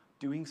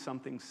doing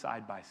something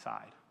side by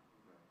side?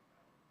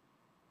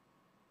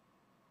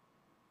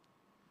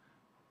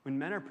 When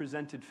men are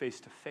presented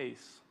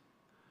face-to-face,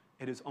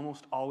 it is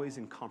almost always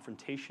in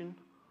confrontation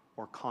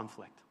or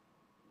conflict.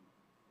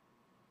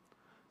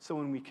 So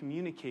when we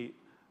communicate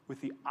with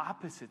the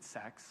opposite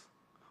sex,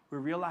 we're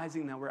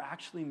realizing that we're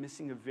actually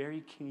missing a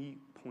very key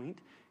point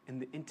in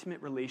the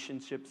intimate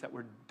relationships that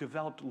were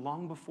developed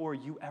long before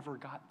you ever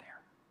got there.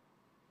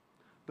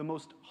 The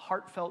most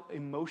heartfelt,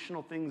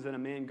 emotional things that a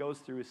man goes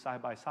through is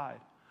side by side.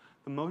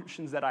 The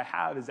emotions that I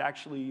have is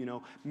actually,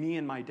 me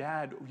and my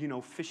dad,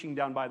 fishing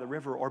down by the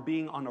river or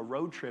being on a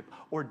road trip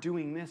or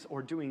doing this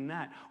or doing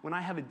that. When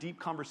I have a deep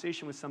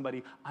conversation with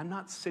somebody, I'm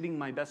not sitting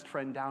my best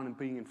friend down and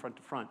being in front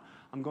to front.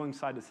 I'm going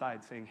side to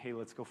side saying, hey,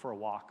 let's go for a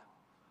walk.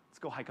 Let's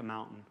go hike a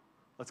mountain.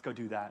 Let's go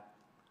do that.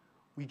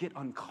 We get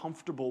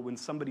uncomfortable when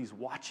somebody's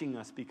watching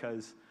us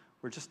because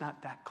we're just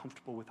not that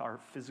comfortable with our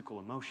physical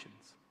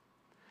emotions.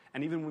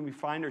 And even when we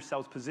find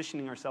ourselves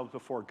positioning ourselves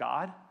before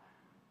God,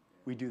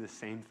 we do the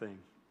same thing.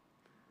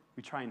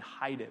 We try and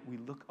hide it. We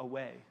look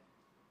away.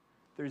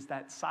 There's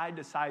that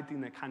side-to-side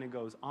thing that kind of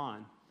goes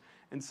on.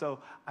 And so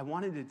I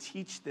wanted to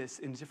teach this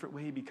in a different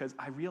way because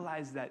I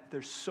realized that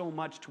there's so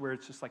much to where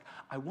it's just like,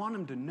 I want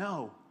them to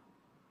know.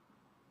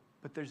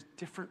 But there's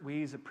different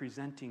ways of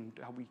presenting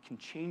how we can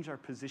change our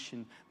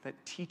position that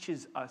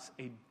teaches us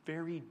a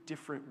very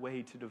different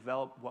way to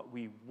develop what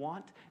we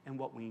want and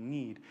what we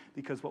need.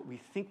 Because what we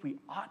think we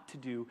ought to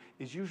do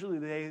is usually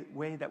the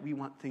way that we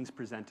want things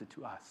presented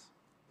to us.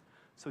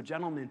 So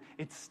gentlemen,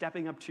 it's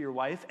stepping up to your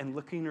wife and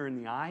looking her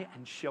in the eye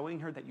and showing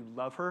her that you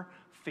love her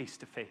face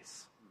to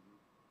face,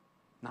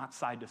 not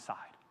side to side.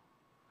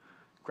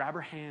 Grab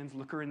her hands,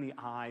 look her in the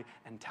eye,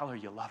 and tell her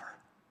you love her.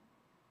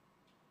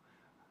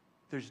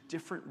 There's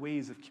different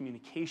ways of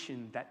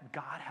communication that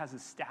God has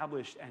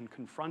established and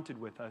confronted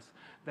with us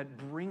that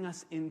bring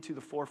us into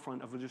the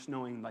forefront of just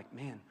knowing, like,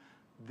 man,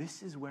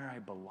 this is where I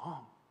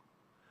belong.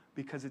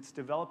 Because it's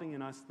developing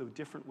in us the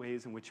different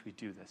ways in which we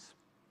do this.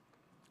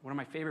 One of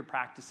my favorite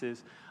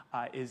practices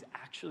is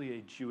actually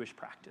a Jewish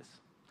practice,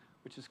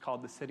 which is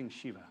called the sitting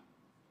Shiva.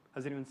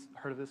 Has anyone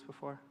heard of this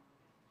before?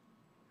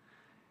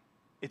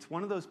 It's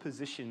one of those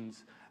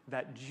positions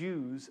that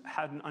Jews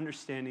had an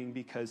understanding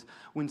because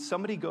when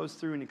somebody goes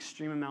through an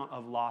extreme amount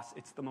of loss,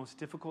 it's the most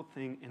difficult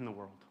thing in the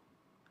world.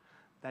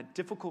 That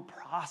difficult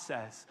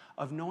process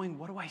of knowing,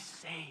 what do I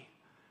say?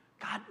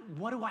 God,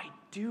 what do I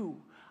do?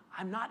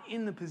 I'm not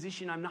in the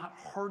position, I'm not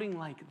hurting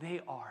like they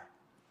are.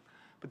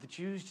 But the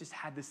Jews just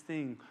had this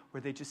thing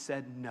where they just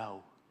said,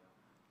 no,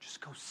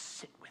 just go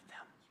sit with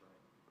them.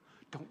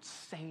 Don't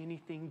say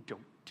anything,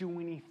 don't do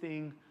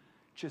anything,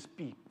 just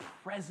be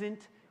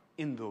present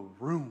in the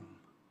room.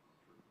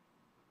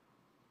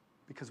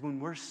 Because when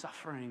we're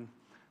suffering,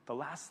 the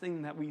last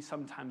thing that we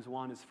sometimes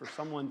want is for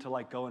someone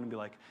to go in and be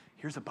like,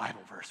 here's a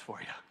Bible verse for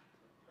you.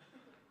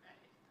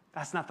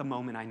 That's not the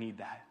moment I need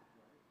that.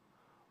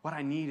 What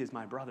I need is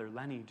my brother,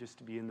 Lenny, just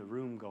to be in the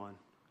room going,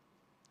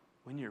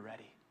 when you're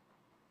ready.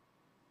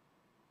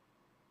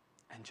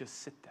 And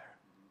just sit there.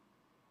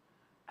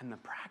 And the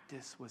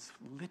practice was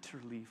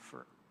literally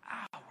for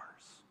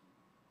hours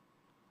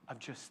of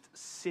just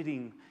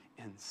sitting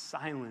in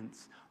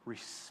silence,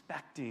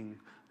 respecting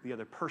the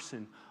other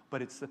person.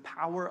 But it's the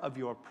power of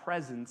your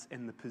presence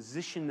and the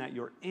position that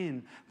you're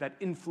in that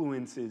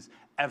influences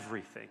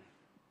everything.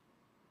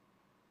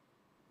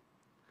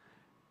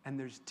 And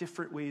there's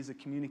different ways of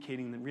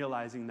communicating than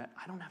realizing that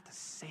I don't have to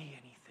say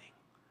anything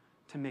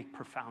to make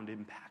profound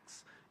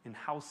impacts in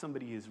how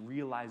somebody is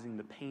realizing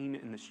the pain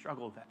and the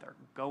struggle that they're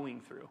going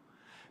through.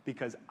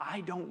 Because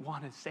I don't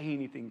want to say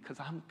anything because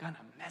I'm going to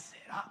mess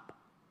it up.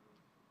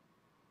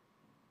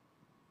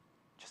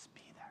 Just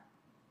be there.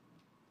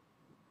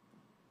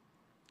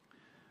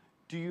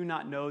 Do you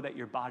not know that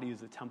your body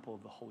is a temple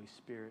of the Holy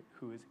Spirit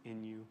who is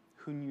in you,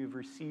 whom you have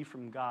received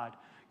from God?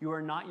 You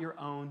are not your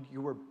own.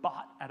 You were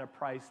bought at a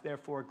price.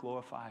 Therefore,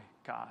 glorify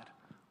God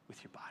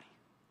with your body.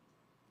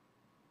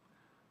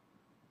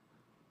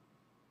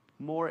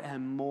 More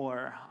and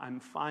more, I'm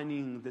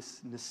finding this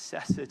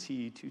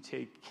necessity to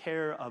take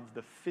care of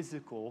the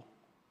physical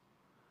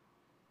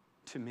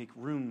to make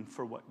room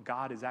for what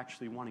God is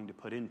actually wanting to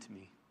put into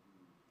me.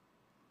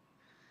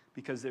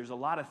 Because there's a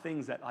lot of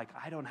things that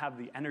I don't have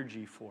the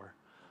energy for.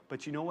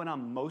 But you know when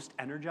I'm most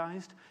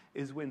energized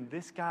is when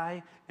this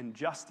guy and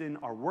Justin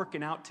are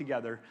working out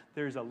together.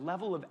 There's a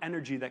level of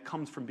energy that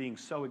comes from being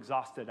so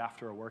exhausted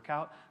after a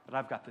workout that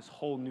I've got this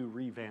whole new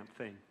revamped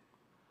thing.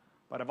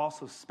 But I've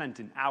also spent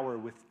an hour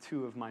with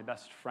two of my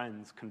best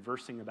friends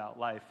conversing about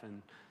life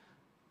and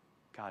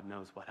God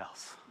knows what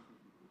else.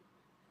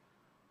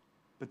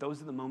 But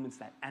those are the moments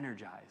that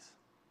energize.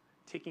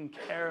 Taking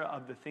care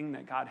of the thing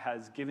that God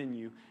has given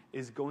you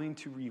is going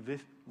to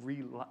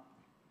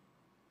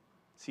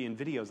See, in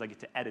videos, I get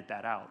to edit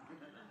that out.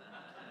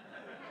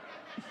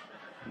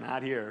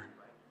 Not here.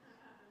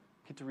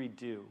 I get to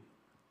redo.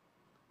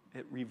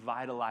 It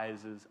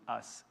revitalizes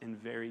us in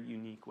very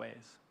unique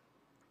ways.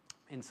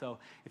 And so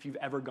if you've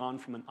ever gone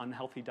from an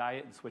unhealthy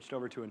diet and switched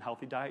over to a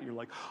healthy diet, you're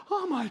like,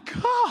 oh my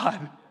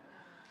God.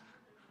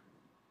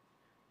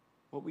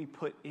 What we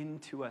put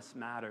into us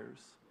matters.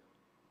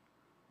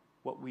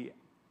 What we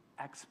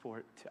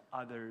export to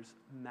others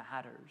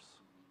matters.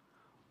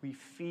 We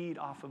feed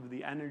off of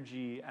the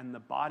energy and the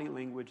body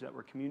language that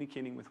we're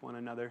communicating with one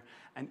another.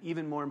 And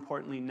even more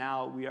importantly,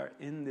 now we are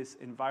in this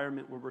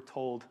environment where we're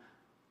told,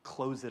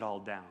 close it all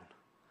down.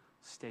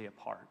 Stay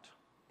apart.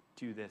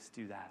 Do this,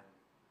 do that.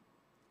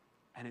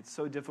 And it's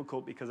so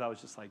difficult because I was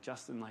just like,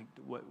 Justin,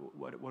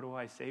 what do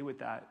I say with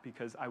that?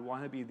 Because I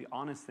want to be the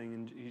honest thing.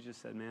 And he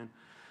just said, man,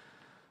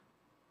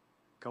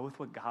 go with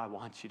what God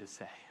wants you to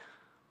say.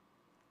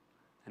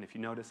 And if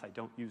you notice, I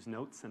don't use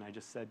notes. And I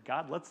just said,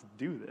 God, let's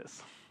do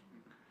this.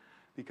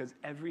 Because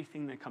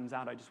everything that comes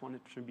out, I just want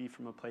it to be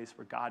from a place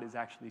where God is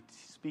actually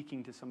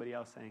speaking to somebody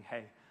else saying,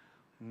 hey,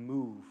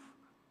 move,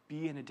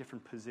 be in a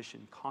different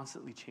position,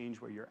 constantly change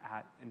where you're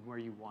at and where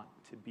you want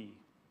to be.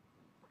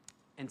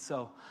 And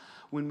so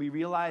when we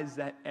realize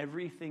that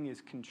everything is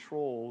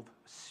controlled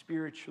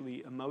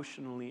spiritually,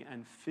 emotionally,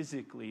 and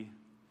physically,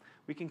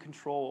 we can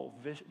control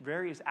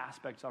various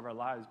aspects of our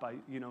lives by,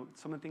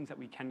 some of the things that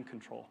we can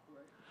control.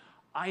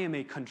 I am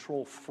a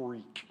control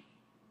freak.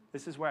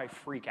 This is where I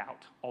freak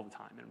out all the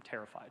time, and I'm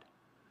terrified.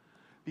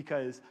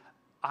 Because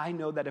I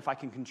know that if I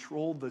can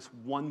control this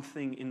one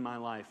thing in my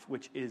life,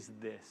 which is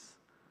this,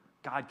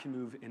 God can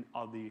move in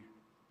other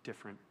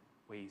different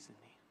ways in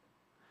me.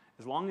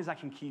 As long as I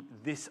can keep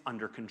this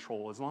under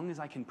control, as long as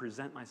I can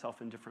present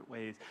myself in different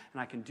ways,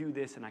 and I can do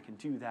this and I can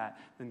do that,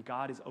 then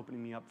God is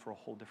opening me up for a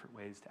whole different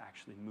ways to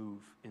actually move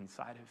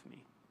inside of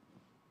me.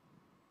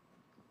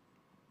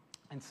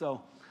 And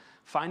so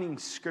finding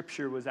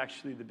scripture was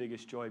actually the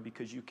biggest joy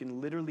because you can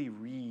literally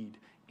read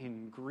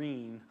in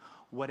green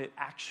what it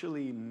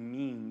actually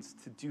means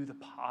to do the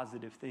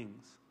positive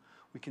things.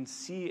 We can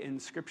see in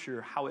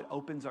scripture how it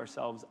opens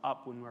ourselves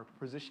up when we're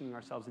positioning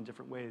ourselves in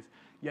different ways.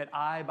 Yet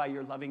I, by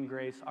your loving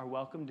grace, are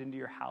welcomed into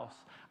your house.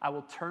 I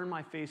will turn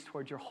my face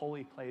towards your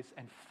holy place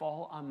and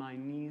fall on my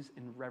knees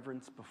in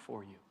reverence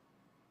before you.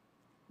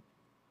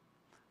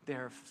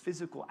 their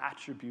physical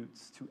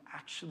attributes to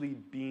actually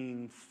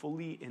being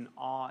fully in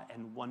awe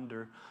and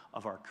wonder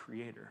of our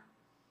Creator.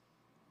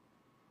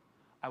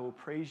 I will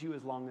praise you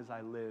as long as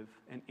I live,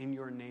 and in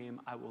your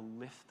name I will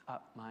lift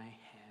up my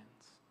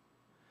hands.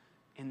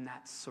 In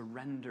that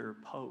surrender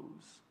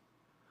pose,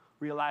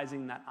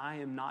 realizing that I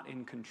am not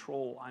in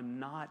control, I'm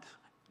not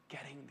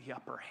getting the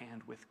upper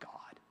hand with God.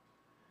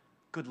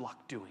 Good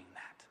luck doing that.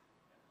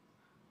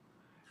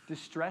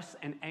 Distress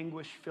and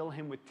anguish fill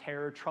him with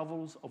terror.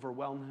 Troubles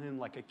overwhelm him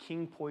like a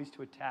king poised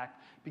to attack,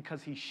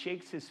 because he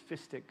shakes his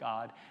fist at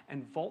God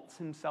and vaults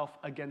himself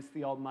against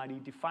the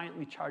Almighty,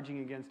 defiantly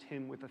charging against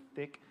him with a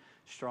thick,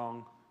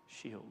 strong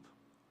shield.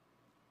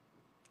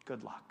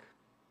 Good luck.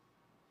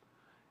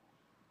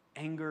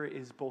 Anger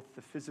is both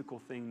the physical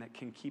thing that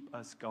can keep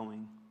us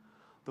going.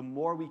 The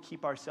more we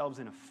keep ourselves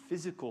in a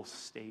physical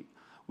state,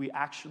 we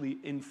actually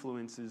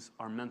influences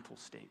our mental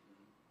state.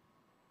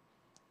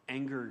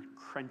 Anger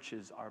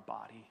quenches our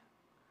body.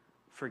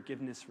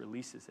 Forgiveness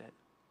releases it.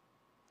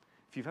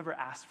 If you've ever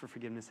asked for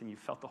forgiveness and you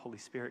felt the Holy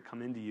Spirit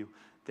come into you,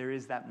 there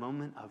is that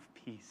moment of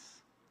peace.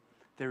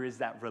 There is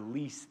that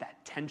release,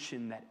 that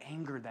tension, that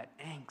anger, that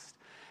angst.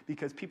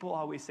 Because people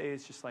always say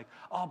it's just like,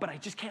 oh, but I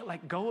just can't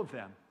let go of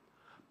them.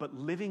 But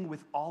living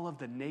with all of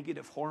the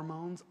negative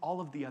hormones,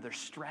 all of the other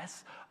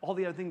stress, all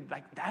the other things,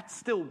 like, that's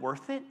still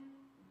worth it?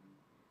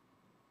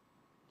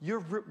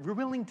 You're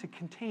willing to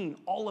contain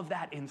all of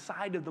that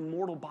inside of the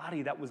mortal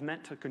body that was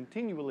meant to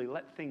continually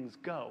let things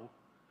go.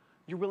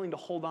 You're willing to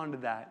hold on to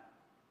that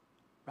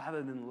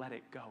rather than let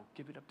it go.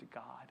 Give it up to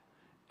God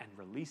and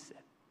release it.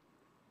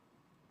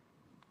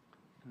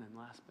 And then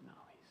last but not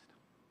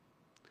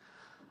least,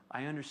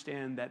 I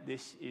understand that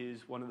this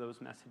is one of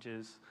those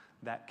messages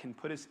that can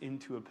put us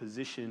into a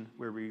position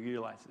where we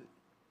realize it.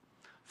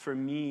 For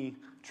me,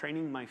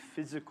 training my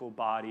physical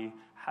body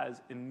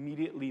has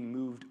immediately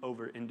moved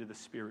over into the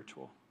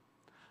spiritual.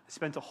 I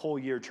spent a whole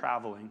year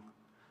traveling.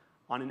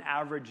 On an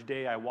average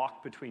day, I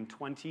walked between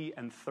 20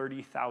 and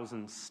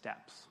 30,000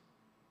 steps.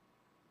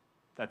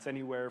 That's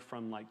anywhere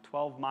from like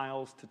 12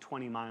 miles to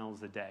 20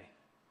 miles a day.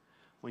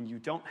 When you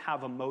don't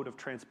have a mode of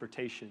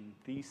transportation,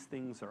 these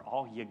things are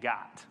all you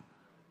got.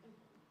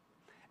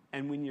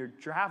 And when you're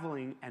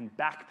traveling and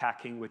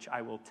backpacking, which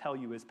I will tell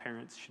you as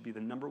parents should be the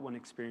number one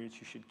experience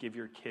you should give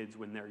your kids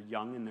when they're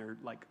young in their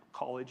like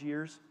college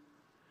years,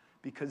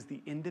 because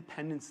the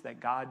independence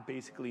that God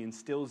basically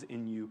instills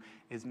in you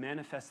is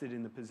manifested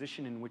in the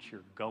position in which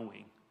you're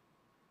going.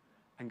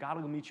 And God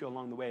will meet you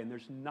along the way, and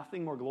there's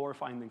nothing more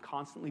glorifying than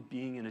constantly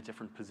being in a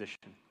different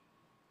position.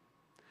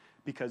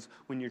 Because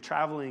when you're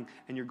traveling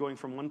and you're going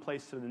from one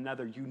place to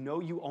another, you know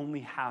you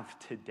only have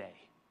today.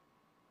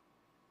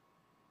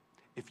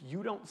 If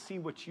you don't see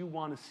what you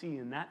want to see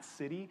in that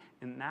city,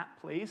 in that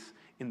place,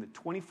 in the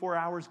 24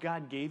 hours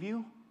God gave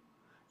you,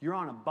 you're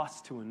on a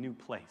bus to a new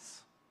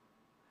place,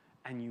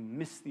 and you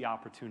miss the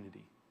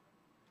opportunity.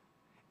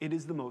 It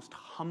is the most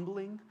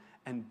humbling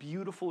and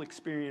beautiful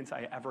experience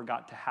I ever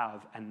got to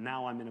have, and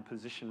now I'm in a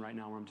position right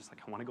now where I'm just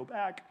like, I want to go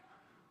back.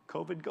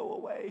 COVID, go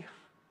away.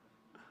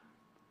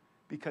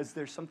 Because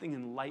there's something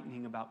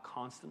enlightening about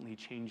constantly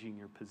changing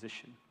your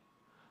position,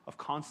 of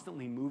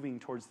constantly moving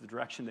towards the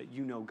direction that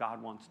you know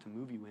God wants to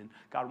move you in,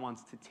 God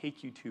wants to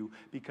take you to,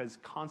 because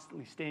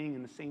constantly staying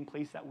in the same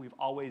place that we've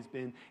always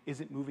been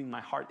isn't moving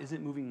my heart,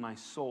 isn't moving my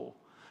soul.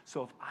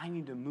 So if I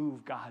need to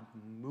move, God,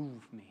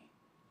 move me.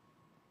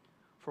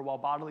 For while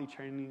bodily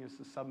training is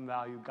of some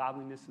value,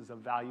 godliness is of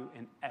value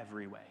in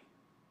every way,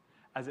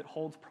 as it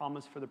holds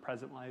promise for the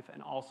present life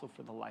and also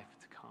for the life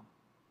to come.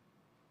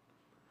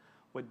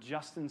 What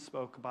Justin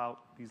spoke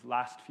about these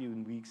last few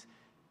weeks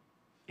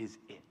is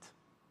it.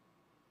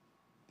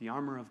 The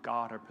armor of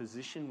God, our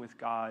position with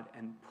God,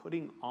 and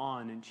putting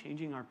on and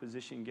changing our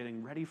position,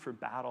 getting ready for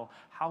battle,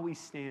 how we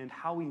stand,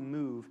 how we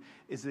move,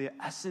 is the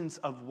essence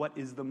of what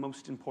is the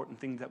most important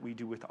thing that we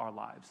do with our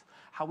lives.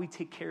 How we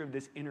take care of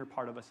this inner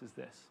part of us is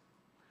this.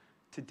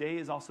 Today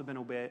has also been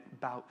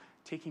about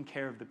taking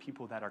care of the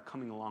people that are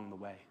coming along the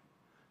way,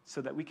 so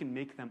that we can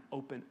make them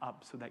open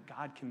up, so that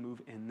God can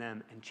move in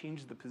them and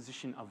change the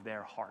position of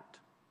their heart.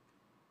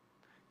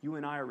 You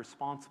and I are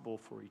responsible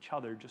for each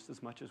other just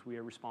as much as we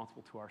are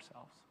responsible to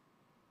ourselves.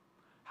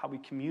 How we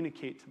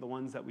communicate to the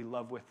ones that we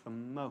love with the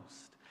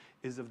most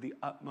is of the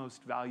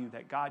utmost value,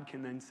 that God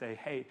can then say,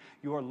 hey,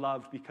 you're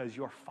loved because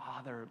your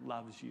Father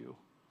loves you.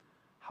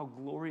 How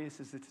glorious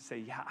is it to say,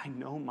 yeah, I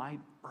know my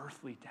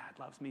earthly dad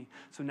loves me,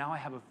 so now I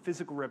have a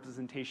physical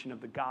representation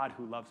of the God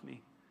who loves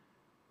me.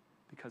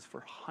 Because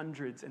for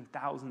hundreds and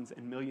thousands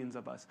and millions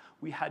of us,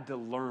 we had to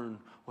learn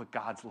what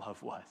God's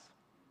love was.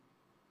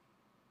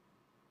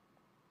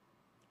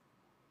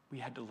 We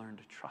had to learn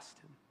to trust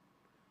him.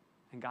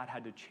 And God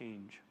had to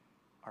change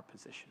our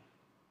position.